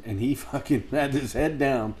concussion, and he fucking had his head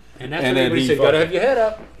down. And that's And when then everybody he said, got to fucking- have your head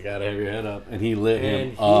up. You gotta have your head up. And he lit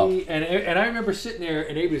And him up. and I remember sitting there,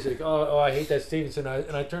 and everybody's like, oh, I hate that Stevenson.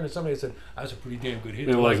 And I turned to somebody and said, that was a pretty damn good hit.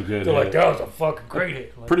 It was a good They're hit. like, that was a fucking great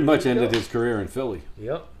hit. I'm like, Pretty much "There you ended go." his career in Philly.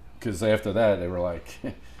 Yep. Because after that, they were like,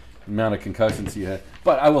 the amount of concussions he had.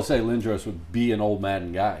 But I will say Lindros would be an old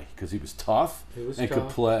Madden guy because he was tough He was and could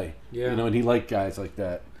tough. play. Yeah. You know, and he liked guys like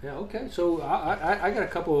that. Yeah, okay. So I got a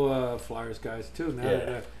couple Flyers guys, too, now that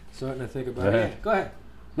I'm starting to think about Yeah. it. Go ahead.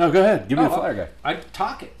 No, go ahead. Give me a Oh, Flyer guy. I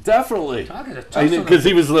talk it. Definitely. Talk is a tough Because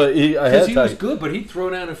he was the... Because he was good, but he'd throw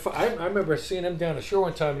down and I remember seeing him down the shore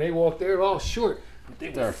one time, and they walked there all short. But they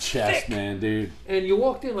Their were chest, thick. man, dude. And you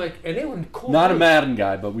walked in like, and they were cool. Not a guys. Madden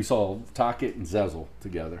guy, but we saw Tockett and Zezel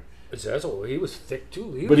together. Zezel, he was thick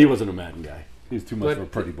too. But he wasn't a Madden guy. He was too much But- of a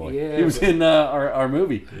pretty boy. yeah, he was but- in our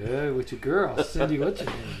movie, Yeah, with your girl, Cindy. What's your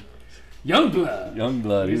name? Youngblood.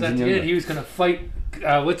 Youngblood. He was at in the end. Youngblood. He was gonna fight.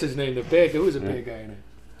 What's his name? The big. Who was a big guy in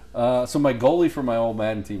it? So my goalie for my old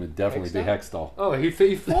Madden team would definitely be Hextall. Oh, he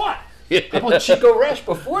fought. How about Chico Resch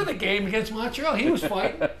before the game against Montreal? He was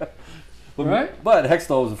fighting. Right? But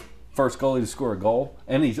Hextall was the first goalie to score a goal,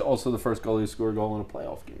 and he's also the first goalie to score a goal in a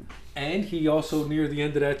playoff game. And he also, near the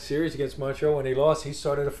end of that series against Montreal, when they lost, he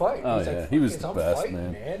started a fight. Oh, He's yeah. like, He was "Fuck the it, I'm best,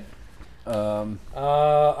 fighting, man.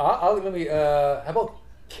 Let me. How about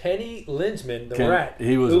Kenny Linsman, the Ken- Rat?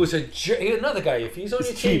 he was- Who was another guy. If he's on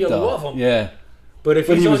your He's team, cheap, you though. love him. Yeah. But if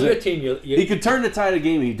But he's he on was your a- team, you He could turn the tide of the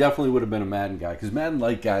game. He definitely would have been a Madden guy because Madden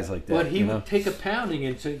liked guys like that. But he you know? would take a pounding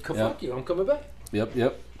and say, "Fuck you, I'm coming back."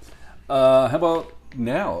 Yep. How about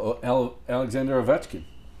now? Alexander Ovechkin.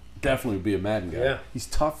 Definitely would be a Madden guy. Yeah. He's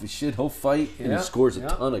tough as shit. He'll fight and Yeah, he scores a yeah.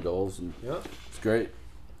 ton of goals. And Yeah. it's great.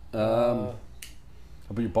 How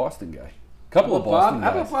about your Boston guy? Couple of How Boston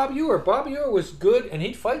about guys. Bob Ewer? Bob Ewer was good, and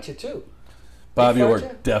he'd fight you too. Bobby He'd Orr,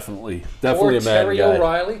 fight you. definitely Or a Madden Terry guy.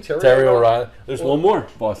 O'Reilly. Terry O'Reilly. There's one more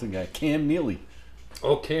Boston guy. Cam Neely.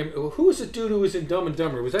 Oh, Cam. Who was the dude who was in Dumb and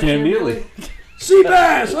Dumber? Was that Cam Cam Neely.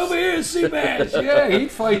 Seabass over here, Seabass. Yeah,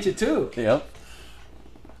 he'd fight you too. Yep.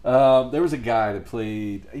 There was a guy that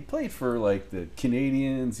played. He played for like the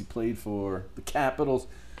Canadians. He played for the Capitals.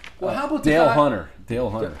 Well, how about the Dale guy- Hunter? Dale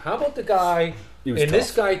Hunter. How about the guy? He was And this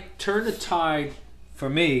tough. guy turned the tide for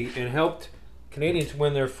me and helped Canadians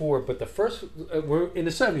win their 4. But the first were in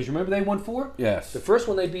the 70s. Remember they won 4? Yes. The first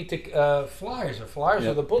one they beat the Flyers. The Flyers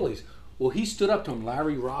Yep. were the bullies. Well, he stood up to him,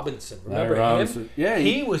 Larry Robinson. Remember Larry Robinson. him? Yeah,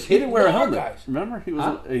 he was He hitting didn't wear a our helmet. guys. Remember, he was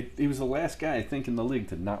Huh? he was the last guy I think in the league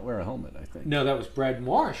to not wear a helmet. I think. No, that was Brad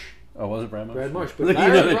Marsh. Oh, was it Brad Marsh? Brad Marsh. But You know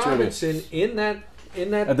Larry that trivia. Robinson in that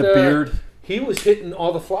in that Had the beard. he was hitting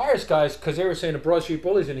all the Flyers guys because they were saying the Broad Street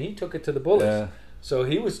Bullies, and he took it to the Bullies. Yeah. So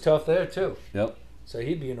he was tough there too. Yep. So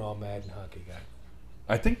he'd be an all Madden hockey guy.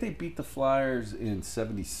 I think they beat the Flyers in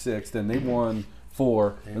 '76. Then they won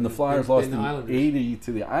 4, and the Flyers lost in '80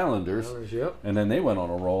 to the Islanders. Yep. And then they went on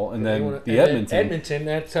a roll, and They then went- the and then Edmonton. Edmonton,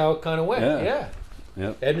 that's how it kind of went. Yeah. Yeah.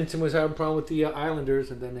 Yep. Edmonton was having a problem with the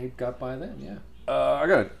Islanders, and then they got by them. Yeah. I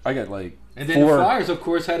got like And then 4. the Flyers, of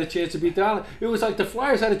course, had a chance to beat the Islanders. It was like the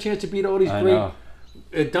Flyers had a chance to beat all these I great know.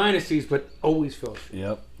 dynasties, but always fell short.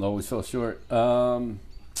 Yep. Always fell short. How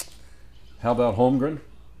about Holmgren?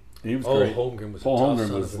 He was Oh, great. Holmgren was a Paul tough Holmgren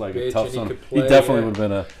son was of a like bitch, a tough and son. he He could play, definitely yeah. would have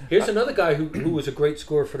been a. Here's another guy who was a great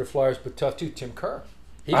scorer for the Flyers, but tough too, Tim Kerr.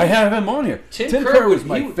 I have him on here. Tim Kerr was would-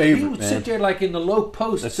 my he favorite, would man. sit there like in the low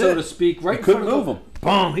post, That's so it. to speak, right You in couldn't front of move the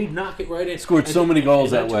boom, he'd knock it right in. Scored And- so many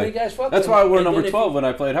goals and that not too way. many guys fucked That's with why I him. wore And number then if 12 you- when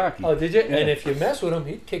I played hockey. Oh, did you? Yeah. And if you mess with him,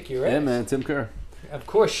 he'd kick your ass. Yeah, man, Tim Kerr. Of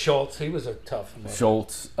course, Schultz, he was a tough man.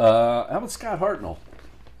 Schultz. How about Scott Hartnell?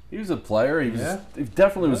 He was a player. He was. Yeah. He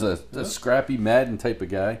definitely was Yeah. a scrappy Madden type of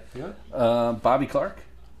guy. Yeah. Bobby Clark.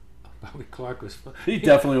 Bobby Clark was fun. He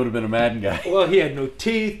definitely would have been a Madden guy. Well, he had no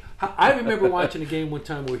teeth. I remember watching a game one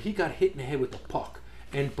time where he got hit in the head with a puck,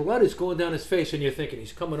 and blood is going down his face, and you're thinking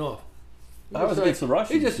he's coming off. That was against the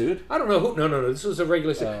Russians, dude. I don't know who. No. This was a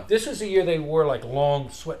regular season. This was the year they wore like long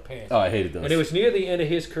sweatpants. Oh, I hated those. And it was near the end of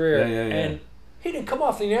his career. Yeah. And he didn't come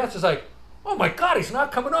off. The announcer's like, "Oh my God, he's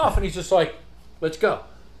not coming off!" And he's just like, "Let's go."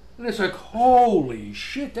 And it's like, "Holy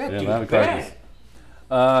shit, that dude's Bobby bad."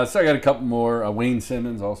 Clark so I got a couple more. Wayne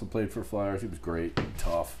Simmons also played for Flyers. He was great,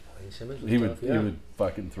 tough. Wayne Simmons was He tough, would he would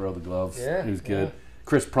fucking throw the gloves. Yeah, He was good. yeah.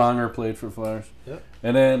 Chris Pronger played for Flyers. Yep.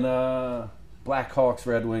 And then Blackhawks,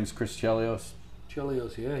 Red Wings, Chris Chelios.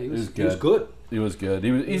 Chelios, yeah, he was good. He was good. He was good.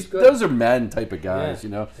 He's good. Those are Madden type of guys, Yeah.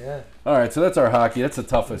 you know. Yeah. All right, so that's our hockey. That's the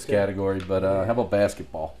toughest Okay. category. But how about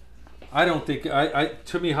basketball? I don't think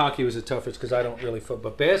to me hockey was the toughest because I don't really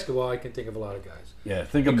football. But basketball, I can think of a lot of guys. Yeah,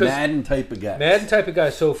 think of Because Madden type of guys. Madden type of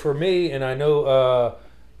guys. So for me, and I know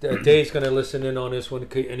Dave's going to listen in on this one,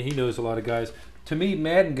 and he knows a lot of guys. To me,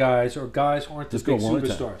 Madden guys aren't the Just go big one at a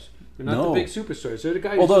time. superstars. They're not No. the big superstars. They're the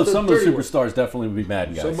guys. Although who do some of the dirty work. superstars definitely would be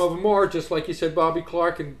Madden guys. Some of them are, just like you said, Bobby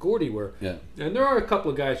Clark and Gordy were. Yeah, And there are a couple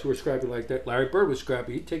of guys who are scrappy like that. Larry Bird was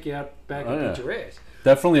scrappy. He'd take you out back and yeah. beat your ass.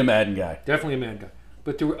 definitely a Madden guy. Definitely a man guy.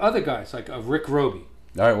 But there were other guys like Rick Roby.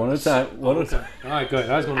 All right, one at a time. One at a time. All right, good.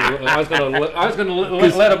 I was going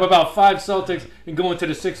to let up about 5 Celtics and go into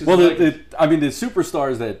the Sixers. Well, and Lakers. I mean, the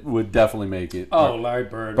superstars that would definitely make it. Oh, Larry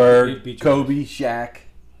Bird. He'd Bird, beat you. Kobe, Shaq,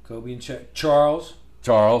 Kobe and Shaq. Charles.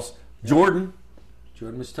 Jordan.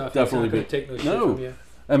 Jordan was tough. Definitely He's not be- going to take no shit No. from you.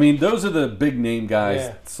 I mean, those are the big name guys.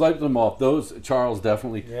 Yeah. Swipe them off. Those Charles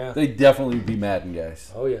definitely. Yeah. They definitely be Madden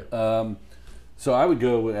guys. Oh, yeah. So I would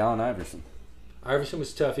go with Allen Iverson. Iverson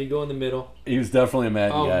was tough. He'd go in the middle. He was definitely a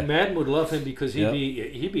Madden Oh, guy. Madden would love him because Yep.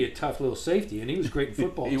 he'd be a tough little safety, and he was great in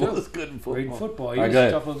football, He too. was good in football. Great in football. He All right, was go a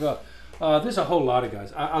ahead. tough little guy. There's a whole lot of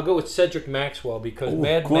guys. I'll go with Cedric Maxwell because Ooh,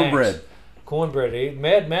 Mad cornbread. Max. Cornbread.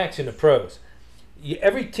 Mad Max in the pros.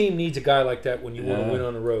 Every team needs a guy like that when you want Yeah. to win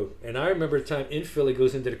on the road. And I remember a time in Philly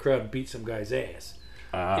goes into the crowd and beats some guy's ass.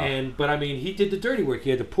 But I mean, he did the dirty work. He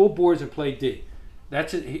had to pull boards and play D.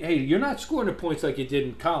 That's it. Hey, you're not scoring the points like you did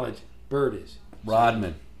in college. Bird is.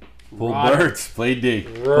 Rodman. Pull Rodman. birds. Play D.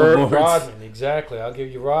 Pull boards. Rodman, exactly. I'll give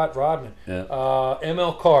you Rodman. Yeah.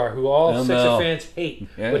 ML Carr, who all ML. Sixer fans hate,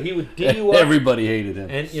 Yeah. but he would D you up. Everybody hated him.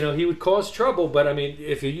 And he would cause trouble. But I mean,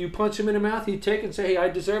 if you punch him in the mouth, he'd take it and say, "Hey, I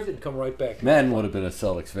deserved it," and come right back. Madden would have been a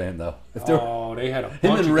Celtics fan though. If there Oh, they had a him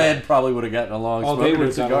bunch and of Red guys. probably would have gotten along. Oh, they Smoking would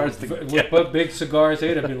have cigars cigars together. with big cigars.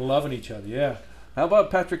 They'd have been loving each other. Yeah. How about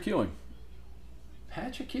Patrick Ewing?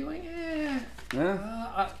 Patrick Ewing,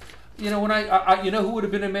 Yeah. when I you know who would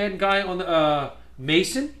have been a Madden guy on the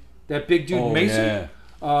Mason, that big dude Oh, Mason. yeah.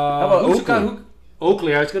 How about who's the guy Oakley?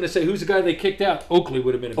 Oakley. I was going to say, who's the guy they kicked out? Oakley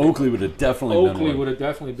would have been a big Oakley would have definitely been Oakley one. would have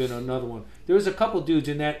definitely been another one. There was a couple dudes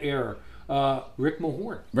in that era. Rick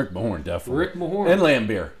Mahorn. Rick Mahorn, definitely. Rick Mahorn. And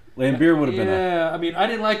Lambeer. Lambeer would have been a... Yeah, I mean, I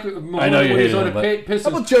didn't like Mahorn I know you when he hated was on him, the but... Pistons. How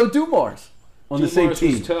about Joe Dumars? On the same Dumars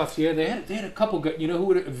team. was tough. Yeah, they had a couple guys. You know who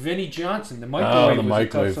would have... Vinnie Johnson, the Oh, microwave the was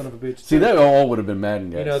microwave. a tough son of a bitch. See, too. that all would have been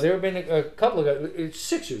Madden guys. You know, there have been a couple of guys. It's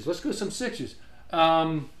Sixers. Let's go some Sixers.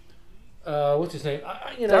 What's his name?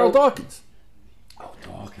 Daryl Dawkins. Oh,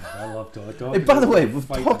 Dawkins. I love Dawkins. Hey, by the way, was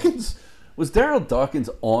was Daryl Dawkins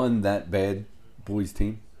on that Bad Boys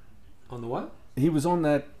team? on the what? He was on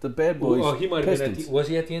the Bad Boys Oh, he might have been at Pistons. was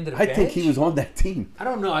he at the end of the I bench? think he was on that team. I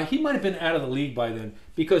don't know. He might have been out of the league by then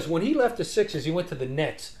because when he left the Sixers, he went to the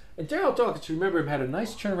Nets And Daryl Dawkins, remember him, had a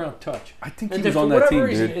nice turnaround touch. I think And he was then on for that whatever team,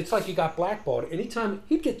 reason, dude. it's like he got blackballed. Anytime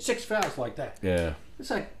he'd get 6 fouls like that. Yeah. It's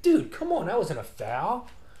like, dude, come on, that wasn't a foul.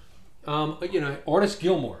 Artis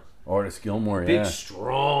Gilmore, Artis Gilmore, big yeah.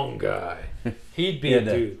 strong guy. He'd be Yeah, a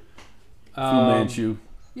that- dude. Fu Manchu.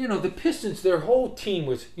 The Pistons, their whole team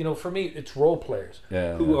was, for me, it's role players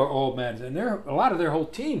Yeah, who yeah. are all mad. And a lot of their whole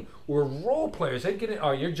team were role players. They'd get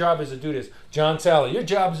in, your job is to do this. John Sally, your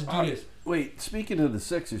job is to do this. Wait, speaking of the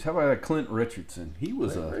Sixers, how about Clint Richardson? He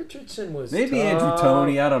was Richardson was maybe tough. Andrew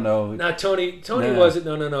Toney. I don't know. Not Tony. Tony Nah. wasn't.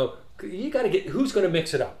 No. You got to get who's going to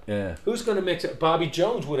mix it up. Yeah. Who's going to mix it? Bobby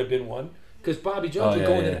Jones would have been one because Bobby Jones Oh, would yeah,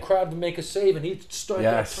 go into yeah. the crowd to make a save and he'd start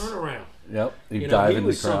Yes. that turnaround. Yep. He He dive in the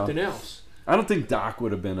was crowd. something else. I don't think Doc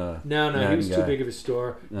would have been a. No, he Madden was too guy. big of a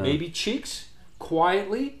star. No. Maybe Cheeks, quiet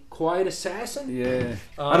assassin. Yeah.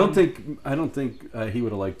 I don't think he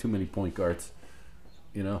would have liked too many point guards.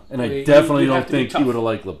 And I Well, definitely you'd have don't to be think he tough. would have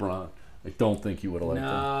liked LeBron. I don't think he would have liked him.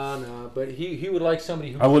 No, but he would like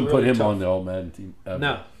somebody who. I wouldn't really put him tough. on the All Madden team. Ever.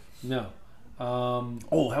 No.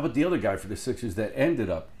 Oh, how about the other guy for the Sixers that ended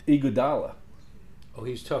up Iguodala? Oh,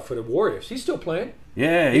 he's tough for the Warriors. He's still playing.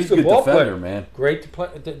 Yeah, He's he's a a good ball defender, player. man. Great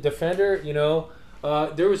defender.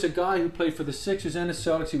 There was a guy who played for the Sixers and the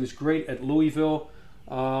Celtics. He was great at Louisville.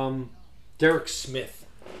 Derek Smith.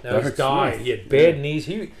 Now he's Derek died. Smith. He had bad knees.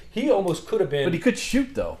 He almost could have been. But he could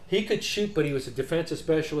shoot though. He could shoot, but he was a defensive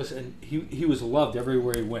specialist, and he was loved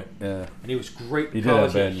everywhere he went. Yeah. And he was great in He did college.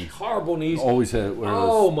 have bad He had knees. horrible knees. Always had one of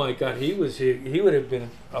Oh those. my God, he would have been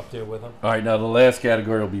up there with him. All right, now the last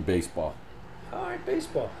category will be baseball. All right,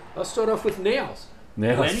 baseball. I'll start off with nails.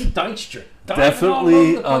 Nails. Lenny Dykstra. Diving all Definitely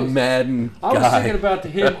over the a place. Madden I was guy. thinking about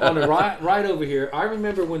him on the right over here. I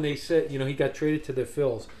remember when they said, he got traded to the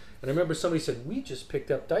Phils. And I remember somebody said, we just picked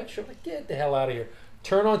up Dykstra. I'm like, get the hell out of here.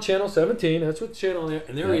 Turn on channel 17. That's what channel there.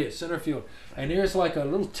 And there he Yeah. is, center field. And there's like a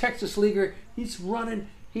little Texas leaguer. He's running.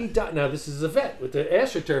 He died. Now, this is a vet with the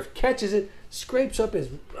AstroTurf. Catches it, scrapes up his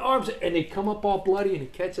arms, and they come up all bloody, and he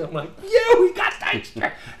catches it. I'm like, yeah, we got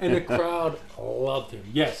Dykstra. And the crowd loved him.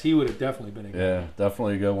 Yes, he would have definitely been a guy. Yeah,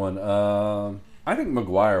 definitely a good one. I think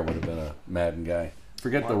McGuire would have been a Madden guy.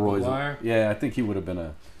 Forget the Mark Roy's. McGuire? Yeah, I think he would have been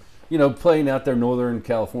a. Playing out there Northern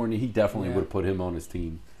California, he definitely Yeah. would have put him on his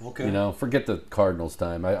team. Okay. Forget the Cardinals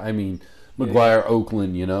time. I mean, McGuire,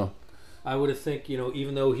 Oakland, I would have think,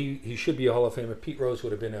 even though he should be a Hall of Famer, Pete Rose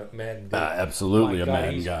would have been a Madden guy. absolutely My a God,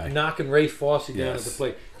 Madden he's guy. knocking Ray Fosse down at Yes. the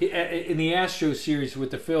plate. In the Astros series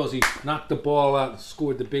with the Phils, he knocked the ball out and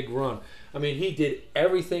scored the big run. I mean, he did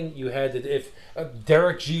everything you had to. If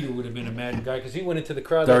Derek Jeter would have been a Madden guy because he went into the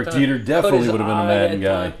crowd. Derek that time, Jeter cut definitely his would have been a eye Madden that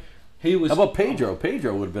guy. time. He was. How about Pedro?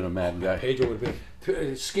 Pedro would have been a Madden guy. Pedro would have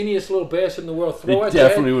been skinniest little bastard in the world. He Throw it.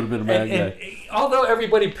 definitely would have been a Madden and although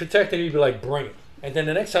everybody protected, he'd be like, "Bring it." And then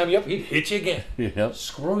the next time he'd hit you again. Yep.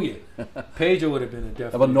 Screw you. Pedro would have been a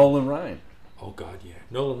definite. How about Nolan Ryan? Oh God, yeah.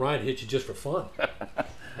 Nolan Ryan hit you just for fun.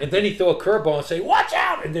 And then he throw a curveball and say, "Watch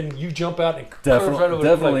out!" And then you jump out and curve right over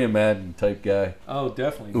Definitely the a Madden type guy. plate. Oh,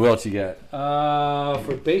 definitely. Who else you got?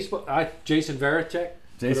 For baseball, Jason Varitek.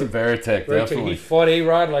 Jason Varitek, He definitely. fought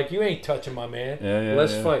A-Rod like, you ain't touching my man. Yeah,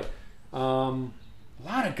 Let's yeah. fight. A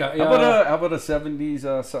lot of guys. How about a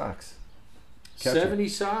 70s Sox? Catcher. 70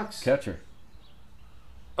 Sox? Catcher.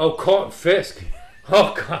 Oh, Carlton Fisk.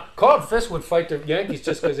 Oh, God. Carlton Fisk would fight the Yankees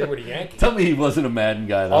just because they were the Yankees. Tell me he wasn't a Madden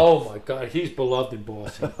guy, though. Oh, my God. He's beloved in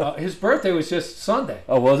Boston. His birthday was just Sunday.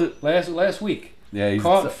 Oh, was it? Last week. Yeah, he's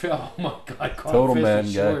Carlton a Fisk. Oh, my God. Carlton total Fisk Madden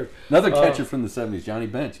is guy. short. Another catcher from the 70s, Johnny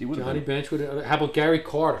Bench. He would have Johnny been. Bench would. How about Gary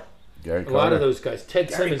Carter? Gary A Carter. lot of those guys. Ted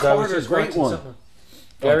Gary Simmons. I was Carter, just great watching one. something.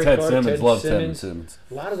 Oh, Gary Ted Carter, Simmons. Ted Love Simmons. Ted Simmons.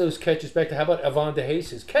 A lot of those catchers back there. How about Avon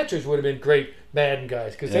DeHaces? Catchers would have been great Madden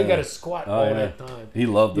guys because they Yeah. got to squat Oh, all yeah. that time. He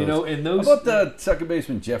loved those. You know, and those. How about the second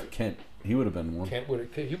baseman, Jeff Kent? He would have been one. Kent would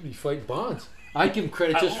have. He'd be fighting Bonds. I give him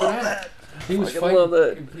credit just for love that. He was I love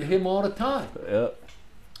fighting him all the time.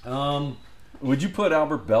 Yeah. Would you put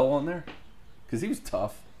Albert Bell on there? Because he was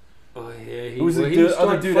tough. Oh yeah, Who was the he was other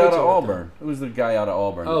starting dude fights out of all the time. Auburn? Who was the guy out of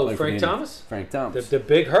Auburn? that Oh, played for Frank the Indians? Thomas? Frank Thomas. The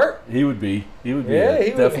big hurt. He would be. He would be. Yeah, a, he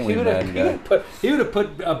would. definitely He would a have. Madden guy. He would have put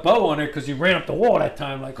a Bo on there because he ran up the wall that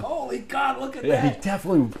time. Like, holy God, look at Yeah, he that.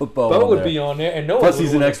 definitely would put Bo Bo on would there. be on there, and no Plus, one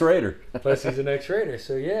he's would an want- ex-Raider. Plus, he's an ex-Raider.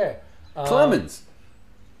 So yeah. Clemens.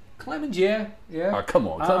 Clemens, yeah. Oh, come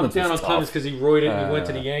on. I'm Clemens down on was Clemens tough. because he roided and he went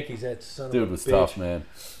to the Yankees. That son Dude of a was bitch. tough, man.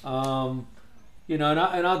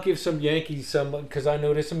 And I'll give some Yankees some because I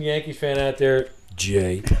know there's some Yankees fan out there.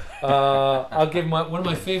 Jay. I'll give one of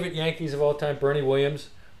my favorite Yankees of all time, Bernie Williams.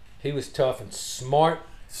 He was tough and smart.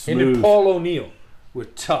 Him and Smooth. Paul O'Neill were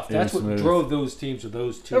tough. Yeah, That's what smooth. drove those teams with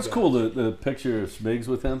those two. That's guys. cool, the picture of Smigs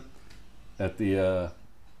with him at the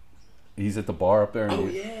He's at the bar up there. And Oh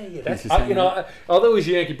yeah. That's just hanging although he's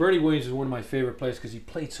Yankee, Bernie Williams is one of my favorite players because he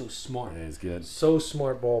played so smart. Yeah, he's good. So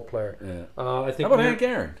smart ball player. Yeah. I think. How about Hank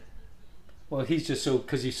Aaron? Well, he's just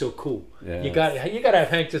because he's so cool. Yeah. You got to have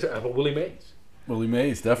Hank. How about Willie Mays? Willie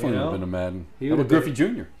Mays definitely would have been a Madden. He How about would've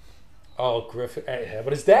Griffey Jr.? Oh, Griffin. How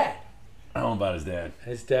about his dad? I don't know about his dad.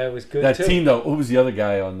 His dad was good That too. team, though, who was the other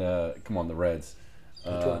guy on the Reds?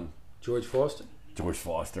 Which one? George Foster. George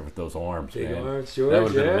Foster with those arms, Big man. arms, George. That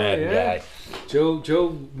would have been a Madden guy.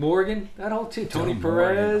 Joe Morgan. That whole team. Tony John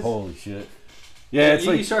Perez. Morgan. Holy shit. Yeah, it's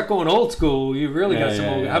you start going old school, you really got some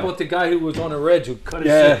old. How about the guy who was on the Reds who cut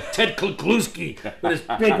his shit? Ted Kluski with his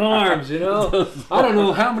big arms, you know? I don't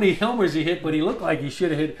know how many homers he hit, but he looked like he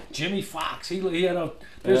should have hit Jimmy Fox. He had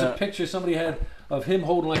there's a picture somebody had of him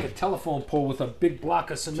holding like a telephone pole with a big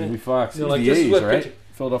block of cement. Jimmy Fox. You know, He's like the this is A's, what right? picture-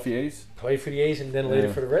 Philadelphia A's. Played for the A's and then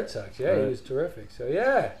later for the Red Sox. Yeah, Right. he was terrific. So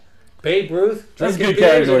yeah, Babe Ruth. That's a drinking good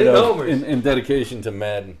beers and category, hitting though, homers. in dedication to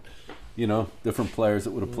Madden. You know, different players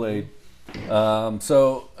that would have played.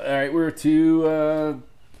 So, all right, we're to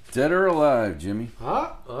Dead or Alive, Jimmy.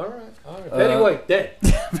 Huh? All right. Betty White, dead.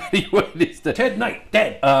 Betty White is dead. Ted Knight,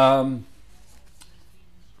 dead.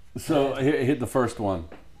 So, hit the first one.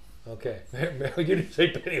 Okay. You didn't say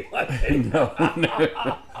Betty White. No.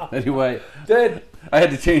 Betty White. Dead. I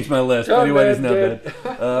had to change my list. John Betty White is Madden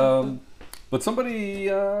not dead. But somebody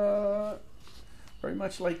very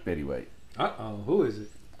much like Betty White. Uh-oh. Who is it?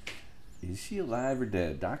 Is she alive or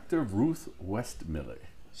dead? Dr. Ruth Westmiller.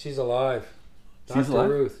 She's alive. She's Dr. alive?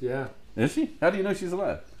 Ruth, yeah. Is she? How do you know she's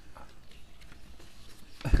alive?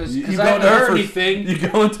 Because You I go haven't to her heard for- anything. You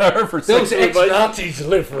go into her for Those sexual advice? ex-Nazis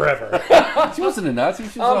live forever. She wasn't a Nazi.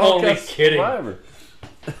 She was I'm a only Holocaust kidding. survivor.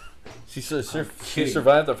 She kidding.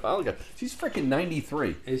 survived the Holocaust. She's freaking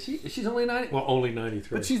 93. Is she? She's only 90? Well, only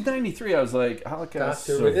 93. But she's 93. I was like, Holocaust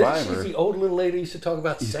Dr. Ruth. survivor. She's the old little lady who used to talk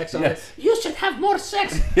about sex on Yes. it. You should have more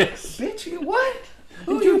sex. Yes. Bitch, you what?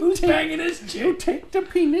 Who's banging this You chick? take the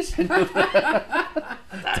penis.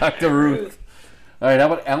 Dr. Ruth. All right, how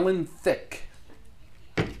about Alan Thicke?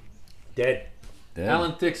 Dead. Dead.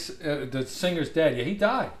 Alan Thicke's, the singer's dead. Yeah, he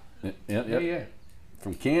died. Yeah.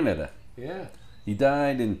 From Canada. Yeah. He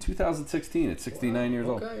died in 2016 at 69 years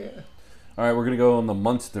old. Okay, yeah. All right, we're going to go on the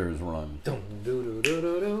Munsters run.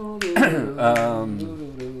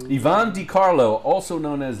 Yvonne DiCarlo, also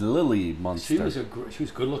known as Lily Munster. She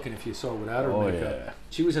was good looking if you saw her without her Oh, makeup. yeah.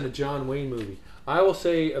 She was in a John Wayne movie. I will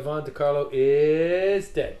say Yvonne DiCarlo is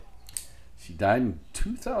dead. She died in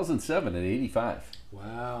 2007 at 85.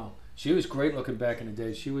 Wow. She was great looking back in the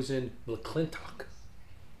day. She was in McClintock.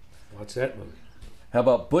 What's that movie? How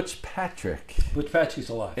about Butch Patrick? Butch Patrick's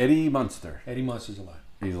alive. Eddie Munster. Eddie Munster's alive.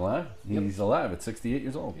 He's alive? Yep. He's alive at 68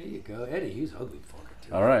 years old. There you go. Eddie, he's ugly fucker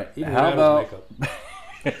too. All right. Even How without about... his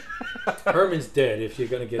makeup. Herman's dead if you're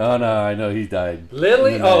going to get Oh, no, I know he died.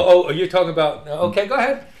 Lily? In the Oh, you're talking about... Okay, go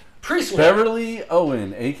ahead. Priestley. Beverly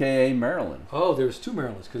Owen, a.k.a. Marilyn. Oh, there's two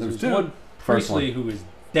Marilyns because There's there's two. one First Priestley one. who is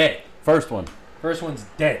dead. First one. First one's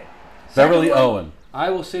dead. Beverly Second one, Owen. I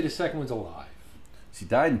will say the second one's alive. She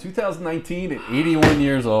died in 2019 at 81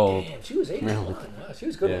 years old. Damn, she was 81. Wow, she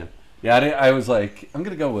was good. Yeah. Yeah, I was like, I'm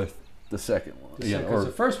going to go with the second one. Because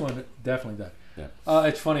the first one definitely died. Yeah.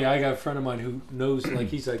 It's funny. I got a friend of mine who knows, like,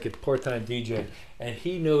 he's like a part-time DJ, and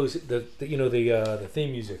he knows the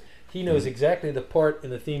theme music. He knows exactly the part in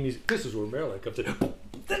the theme music. This is where Marilyn comes in.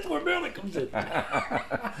 That's where Marilyn comes in.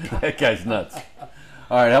 That guy's nuts.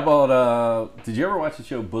 All right, how about, did you ever watch the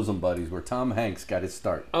show Bosom Buddies where Tom Hanks got his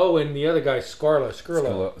start? Oh, and the other guy,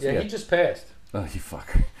 Scarla. Yeah, yeah. he just passed. Oh, you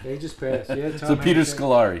fucker. Yeah, he just passed. Yeah, Tom So Peter Hanks,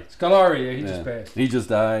 Scolari. Scolari, yeah, he just passed. He just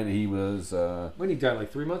died. He was, When he died,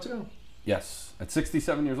 like 3 months ago? yes, at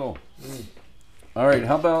 67 years old. All right,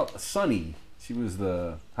 how about Sunny? She was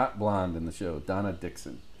the hot blonde in the show, Donna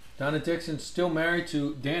Dixon. Donna Dixon's still married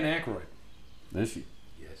to Dan Aykroyd. Is she?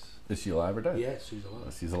 Yes. Is she alive or dead? Yes, she's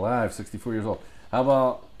alive. She's alive, 64 years old. How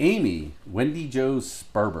about Amy, Wendy Jo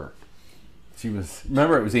Sperber? She was,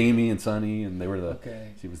 remember it was Amy and Sunny, and they were the, Okay.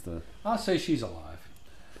 she was the, I'll say she's alive.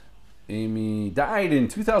 Amy died in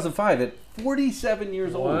 2005 at 47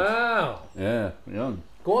 years old. Wow. Yeah, young.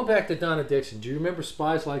 Going back to Donna Dixon, do you remember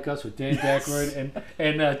Spies Like Us with Dan Aykroyd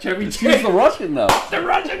and Chevy She was Chase? the Russian, though. The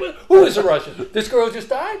Russian? Who is a Russian? This girl just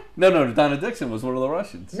died? No, Donna Dixon was one of the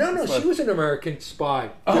Russians. No, she was an American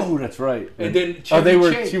spy. Oh, that's right. And then oh, they Chevy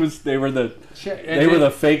were. Chase. She was. They were the. They were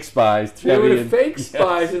the fake spies. They were Chevy the and- fake yes.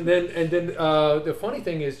 spies, and then the funny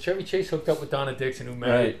thing is Chevy Chase hooked up with Donna Dixon, who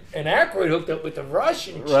married, and Aykroyd hooked up with the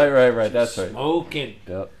Russian. chick. Right. That's right. Smoking.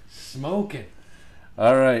 Yep. Smoking.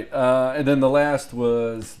 All right, and then the last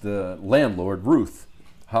was the landlord, Ruth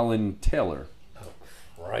Holland Taylor.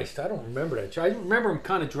 Christ, I don't remember that. I remember him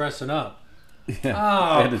kind of dressing up.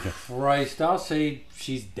 Yeah. Oh, Christ, I'll say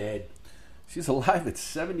she's dead. She's alive at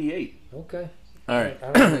 78. Okay. All right.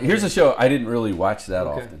 I don't Here's a show I didn't really watch that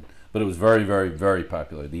Okay. often, but it was very, very, very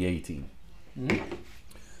popular. The A-Team.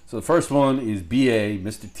 So the first one is B.A.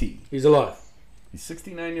 Mr. T. He's alive. He's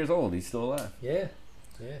 69 years old. He's still alive. Yeah.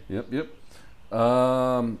 Yeah. Yep.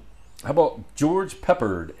 How about George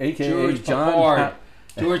Peppard, a.k.a. George John Papard.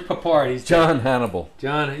 George Papard. He's John Hannibal.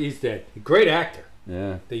 John. He's dead. Great actor.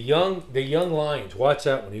 Yeah. The young Lions. Watch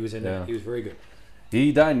that one. He was in Yeah. that. He was very good.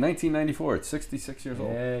 He died in 1994 at 66 years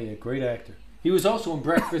old. Yeah. Great actor. He was also in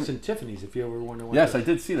Breakfast and Tiffany's. If you ever wonder what. Yes, I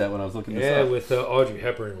did see that when I was looking this Yeah, up. with Audrey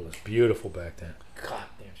Hepburn was beautiful back then. God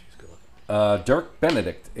damn, she was good looking. Dirk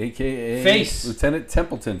Benedict, a.k.a. Face. Lieutenant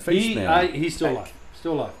Templeton, Face Man. He's still alive.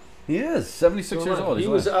 Still alive. He is 76 years old. He He's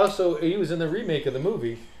was alive. he was in the remake of the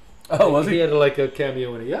movie. Oh, was He he? had like a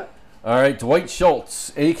cameo in it. Yeah. All right, Dwight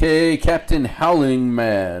Schultz, a.k.a. Captain Howling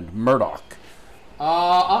Mad Murdoch.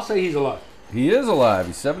 I'll say he's alive. He is alive.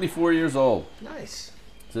 He's 74 years old. Nice.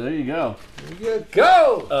 So there you go. There you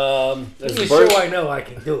go. As You the, bird, show I know I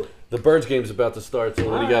can do it. the Birds game's about to start. So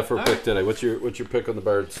what do you got for a All pick right. today? What's your pick on the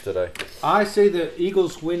Birds today? I say the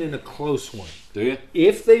Eagles win in a close one. Do you?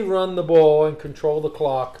 If they run the ball and control the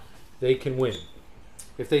clock, they can win.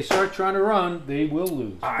 If they start trying to run, they will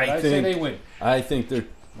lose. But I say they win. I think they're.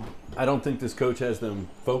 I don't think this coach has them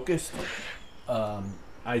focused.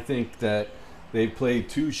 I think that they played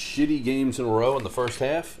 2 shitty games in a row in the first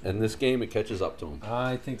half, and this game it catches up to them.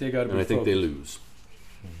 I think they got to be And I think focused. they lose.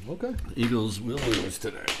 Okay. Eagles will lose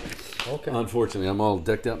today. Okay. Unfortunately, I'm all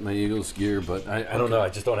decked out in my Eagles gear, but I don't know. I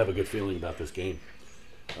just don't have a good feeling about this game.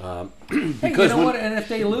 Hey, Because you know when- what? And if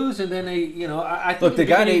they lose, and then I think Look, at they the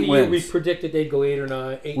got beginning 8 of the year, wins. We predicted they'd go 8 or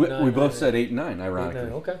 9, 8 we, 9. we both said 8 and 9, ironically. 8,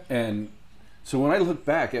 9, okay. And so when I look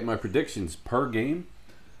back at my predictions per game,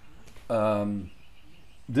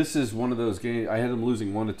 this is one of those games. I had them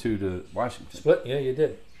losing 1-2 to Washington, Split. Yeah, you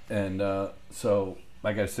did. and so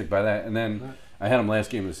I got to stick by that. And then Right. I had them last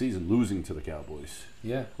game of the season losing to the Cowboys,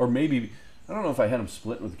 Yeah. or maybe I don't know if I had them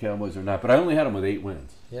splitting with the Cowboys or not, but I only had them with 8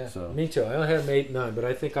 wins. Yeah. So Me too. I only had them 8, 9, but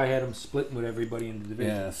I think I had them splitting with everybody in the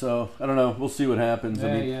division. yeah, so I don't know. We'll see what happens. I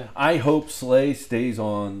Yeah, mean, yeah. I hope Slay stays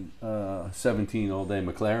on 17 all day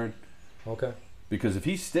McLaren. Okay. Because if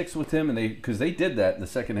he sticks with him, because they did that in the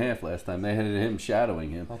second half last time, they had him shadowing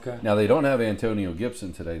him. Okay. Now they don't have Antonio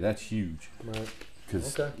Gibson today. That's huge Right.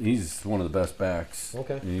 because Okay. he's one of the best backs.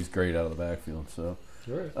 Okay. And he's great out of the backfield. So,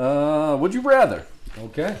 All right. would you rather?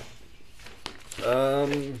 Okay.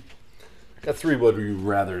 Got 3 would you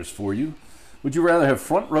rather's for you. Would you rather have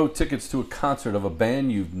front row tickets to a concert of a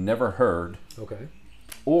band you've never heard, Okay.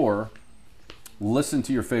 or listen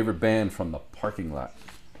to your favorite band from the parking lot?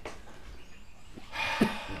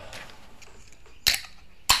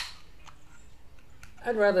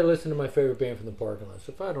 I'd rather listen to my favorite band from the parking lot.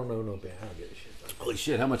 So if I don't know no band, I don't give a shit. Holy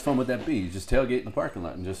shit! How much fun would that be? You just tailgate in the parking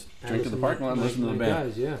lot and just drink in the parking lot and listen to the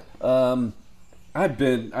band. Guys, yeah.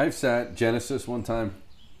 I've sat Genesis one time,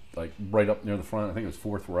 like right up near the front. I think it was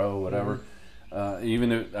 4th row, whatever.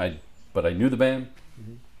 But I knew the band.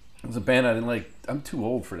 It was a band I didn't like. I'm too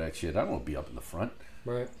old for that shit. I don't want to be up in the front.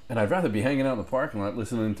 Right. And I'd rather be hanging out in the parking lot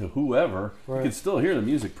listening to whoever. Right. You could still hear the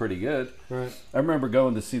music pretty good. Right. I remember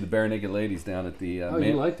going to see the Bare Naked Ladies down at the Oh,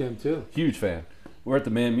 you like them too. huge fan. We're at the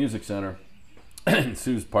Man Music Center. And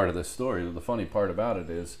Sue's part of this story. The funny part about it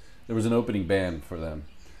is there was an opening band for them.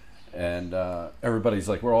 And everybody's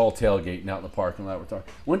like, we're all tailgating out in the parking lot. We're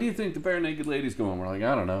talking, when do you think the Bare Naked Ladies going? We're like,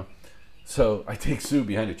 I don't know. So I take Sue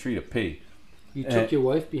behind a tree to pee. You took your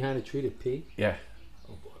wife behind a tree to pee? Yeah,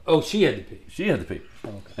 Oh, she had to pee. she had to pee. Oh,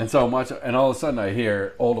 okay. And so I'm watching, and all of a sudden I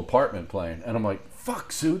hear Old Apartment playing. And I'm like,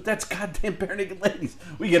 fuck, Sue, that's goddamn Bare Naked Ladies.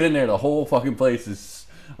 We get in there, the whole fucking place is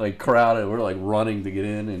like crowded. We're like running to get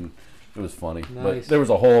in, and it was funny. But Nice. there was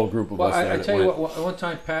a whole group of Well, us there I that tell you went. what, one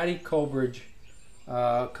time Patty Colbridge,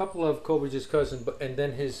 a couple of Colbridge's cousins, and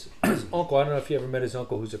then his uncle, I don't know if you ever met his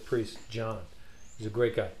uncle who's a priest, John. He's a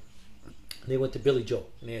great guy. They went to Billy Joel,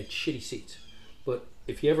 and they had shitty seats. But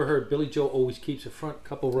if you ever heard, Billy Joel always keeps the front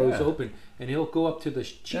couple rows Yeah. open, and he'll go up to the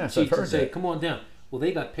cheap Yes, I've seats and heard say, that. come on down. Well,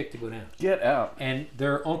 they got picked to go down. Get out. And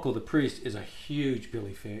their uncle, the priest, is a huge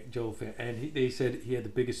Billy Joel fan, and they said he had the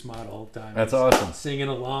biggest smile all the time. That's He was awesome. Singing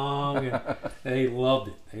along, and they loved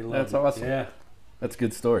it. They loved That's it. awesome. Yeah. That's a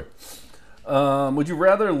good story. Would you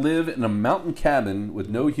rather live in a mountain cabin with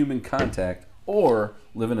no human contact or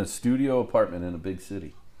live in a studio apartment in a big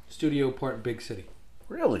city? Studio apartment, big city.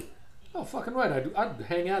 Really? Oh, fucking right. I'd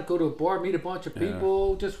hang out, go to a bar, meet a bunch of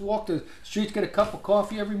people, just walk the streets, get a cup of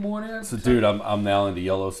coffee every morning. So, dude, I'm now into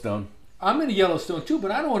Yellowstone. I'm in Yellowstone too,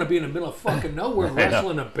 but I don't want to be in the middle of fucking nowhere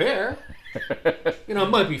wrestling a bear. You know, it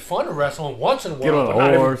might be fun to wrestle once in a while. Get on but a not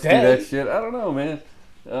every horse, do day. that shit. I don't know, man.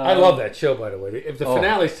 I love that show, by the way. If the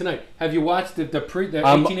finale's tonight, have you watched the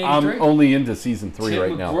 1883? I'm only into season 3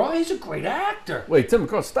 right now. Tim McGraw, he's a great actor. Wait, Tim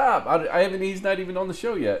McGraw, stop! I haven't. He's not even on the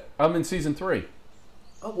show yet. I'm in season 3.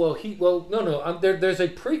 Oh no. There's a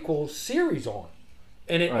prequel series on,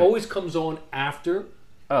 and it always comes on after.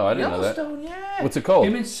 Oh, I didn't know that. Yellowstone, yeah. What's it called?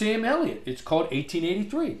 Him and Sam Elliott. It's called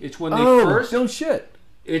 1883. It's when they no shit.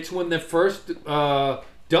 It's when the first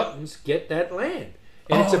Duttons get that land.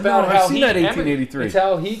 And it's about I've seen that 1883. It's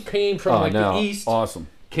how he came from the east, awesome,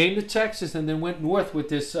 came to Texas, and then went north with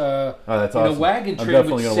this that's awesome. wagon I'm train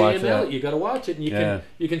definitely with gonna watch Sam that. Elliott. You got to watch it, and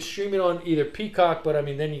you can stream it on either Peacock, but I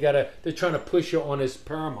mean then they're trying to push you on this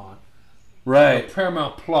Paramount. Right.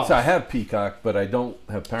 Paramount Plus. So I have Peacock, but I don't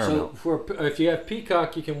have Paramount. So if you have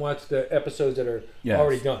Peacock, you can watch the episodes that are Yes.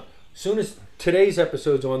 already done. Soon as today's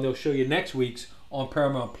episode's on, they'll show you next week's on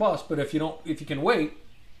Paramount Plus. But if you can wait,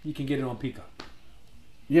 you can get it on Peacock.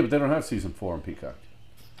 Yeah, but they don't have season 4 on Peacock.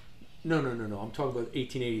 No. I'm talking about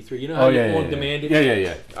 1883. You know how you on demand it?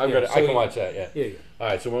 Yeah. I can watch that. Yeah. All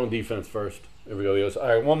right, so we're on defense first. Here we go, Yos. All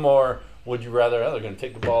right, one more. Would you rather? They're going to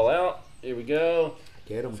take the ball out. Here we go.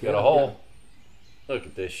 Get him. It's got a hole. Look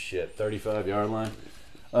at this shit. 35-yard line.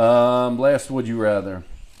 Last would you rather.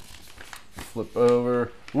 Flip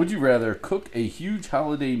over. Would you rather cook a huge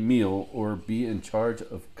holiday meal or be in charge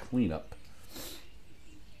of cleanup?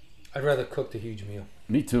 I'd rather cook the huge meal.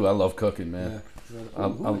 Me too. I love cooking, man. Yeah.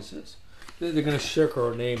 Who is this? They're going to circle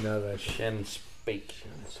her name now. That Shen Spake.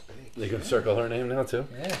 They're going to circle her name now too.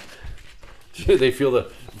 Yeah. They feel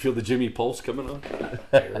the Jimmy Pulse coming on.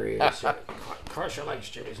 There he is. Carson likes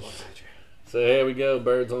Jimmy's looking at you. So here we go.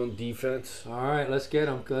 Birds on defense. All right, let's get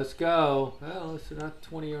them. Let's go. Well, they're not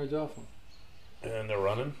 20 yards off them. And they're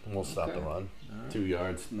running. And we'll stop the run. Right. 2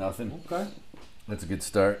 yards. Nothing. Okay. That's a good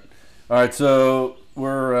start. All right, so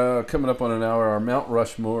we're coming up on an hour. Our Mount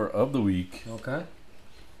Rushmore of the week. Okay.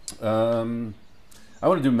 I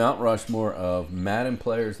want to do Mount Rushmore of Madden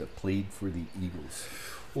players that played for the Eagles.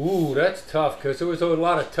 Ooh, that's tough because there was a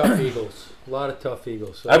lot of tough Eagles. A lot of tough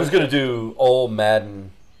Eagles. So I was going to do old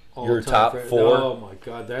Madden, your top 4. Oh my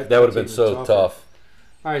God, that would have been so tough.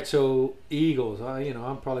 All right, so Eagles.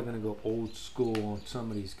 I'm probably going to go old school on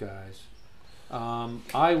some of these guys.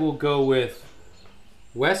 I will go with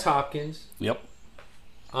Wes Hopkins. Yep.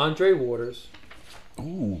 Andre Waters.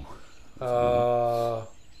 Ooh.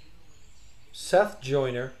 Seth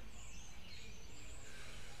Joyner.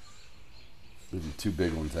 Those are 2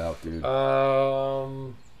 big ones out, dude.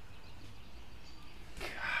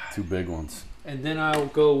 2 big ones. And then I'll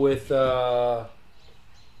go with John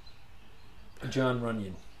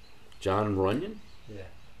Runyon. John Runyon? Yeah.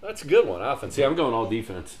 That's a good one. Offense. See, I'm going all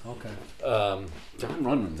defense. Okay. John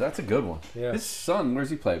Runyon. That's a good one. Yeah. His son, where's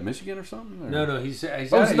he play? Michigan or something? Or? No, he's in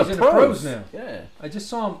He's the pros now. Yeah. I just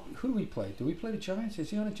saw him. Who do we play? Do we play the Giants?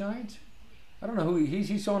 Is he on the Giants? I don't know who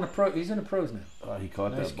he's on the pro. He's in the pros now. Oh, he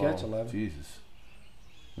caught Nice that ball. catch, 11. Jesus.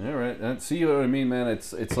 All right. See what I mean, man?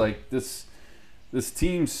 It's like this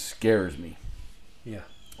team scares me. Yeah.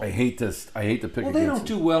 I hate this. I hate to pick Well, against they don't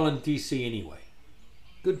them. do well in DC anyway.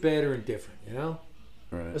 Good, bad, or indifferent.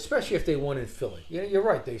 Right. Especially if they won in Philly. Yeah, you're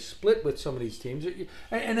right. They split with some of these teams.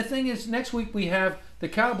 And the thing is, next week we have the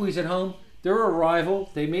Cowboys at home. They're a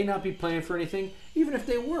rival. They may not be playing for anything. Even if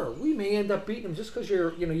they were, we may end up beating them just because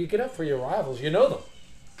you get up for your rivals. You know them.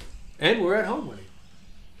 And we're at home winning.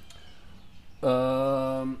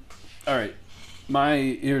 All right.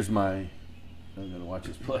 I'm gonna watch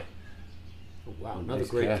this play. Oh, wow, another Nice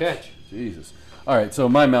great catch. Jesus. All right. So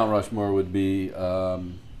my Mount Rushmore would be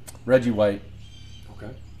Reggie White,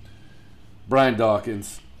 Okay. Brian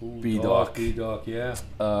Dawkins, B-Doc, B-Doc, yeah.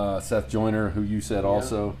 Seth Joyner, who you said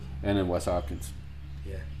also, and then Wes Hopkins.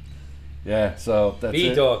 Yeah. Yeah. So that's it.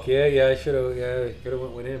 B-Doc, yeah. I could have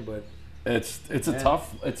went with him, but It's a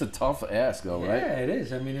tough ask though, right? yeah, it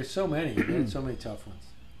is. I mean, there's so many. There's so many tough ones.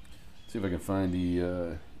 See if I can find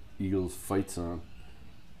the Eagles fight song.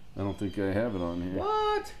 I don't think I have it on here.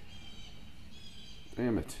 What?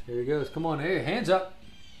 Damn it. Here he goes. Come on, hey, hands up.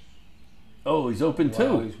 Oh, he's open Wow,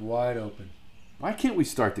 too. he's wide open. Why can't we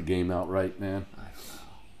start the game out right, man? I don't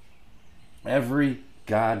know. Every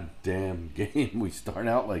goddamn game we start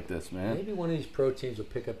out like this, man. Maybe one of these pro teams will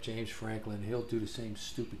pick up James Franklin. He'll do the same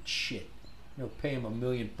stupid shit. They'll pay him $1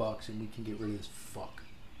 million and we can get rid of this fuck.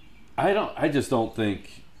 I just don't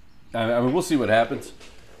think. I mean, we'll see what happens.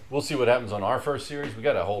 We'll see what happens on our first series. We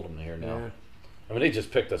got to hold them here now. Yeah. I mean, they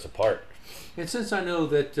just picked us apart. And since I know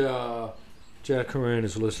that Jack Horan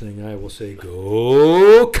is listening, I will say,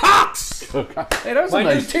 go Cox! Go Cox. Hey, that was My a new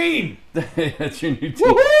nice team. That's your new team.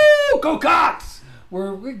 Woohoo! Go Cox!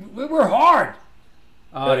 We're hard.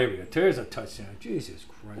 Oh, there we go. There's a touchdown. Jesus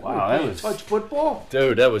Christ. Wow, that was touch football.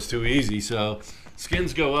 Dude, that was too easy. So,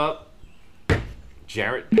 Skins go up.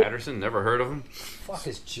 Jarrett Patterson, never heard of him. Fuck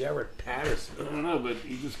is Jarrett Patterson? I don't know, but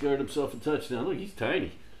he just scored himself a touchdown. Look, he's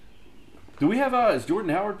tiny. Do we have is Jordan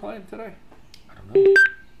Howard playing today? I don't know.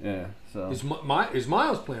 Yeah. So Is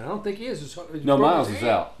Miles playing? I don't think he is. no, Miles is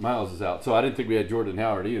out. Miles is out. So I didn't think we had Jordan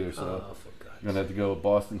Howard either. So Oh, for God's gonna have to go with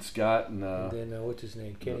Boston Scott and then what's his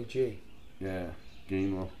name? Kenny G. yeah,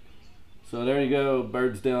 Gainwell. So there you go.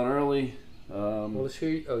 Birds down early. Well, let's hear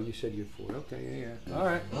you. Oh, you said you're 4. Okay, yeah. All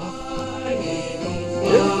right.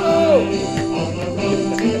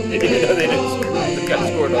 The guy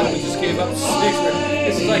scored on. We just gave up 6.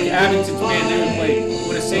 This is like Abington's band they would play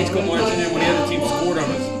when the Saints go marching in when the other team scored on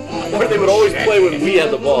us. Or they would always play when we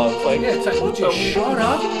had the ball. It's like, Yeah, it's like, would you shut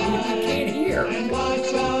up? You can't hear.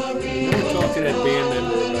 You never talk to that band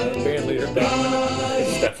member, band leader,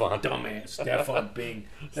 Stefan. dumbass, Stefan Bing.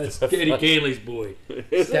 That's Eddie Gailey's boy.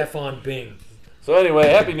 Stefan Bing. So anyway,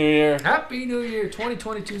 Happy New Year. Happy New Year.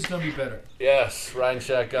 2022 is going to be better. Yes, Riding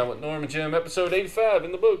Shotgun with Norm and Jim, episode 85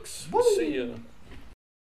 in the books. We'll see ya.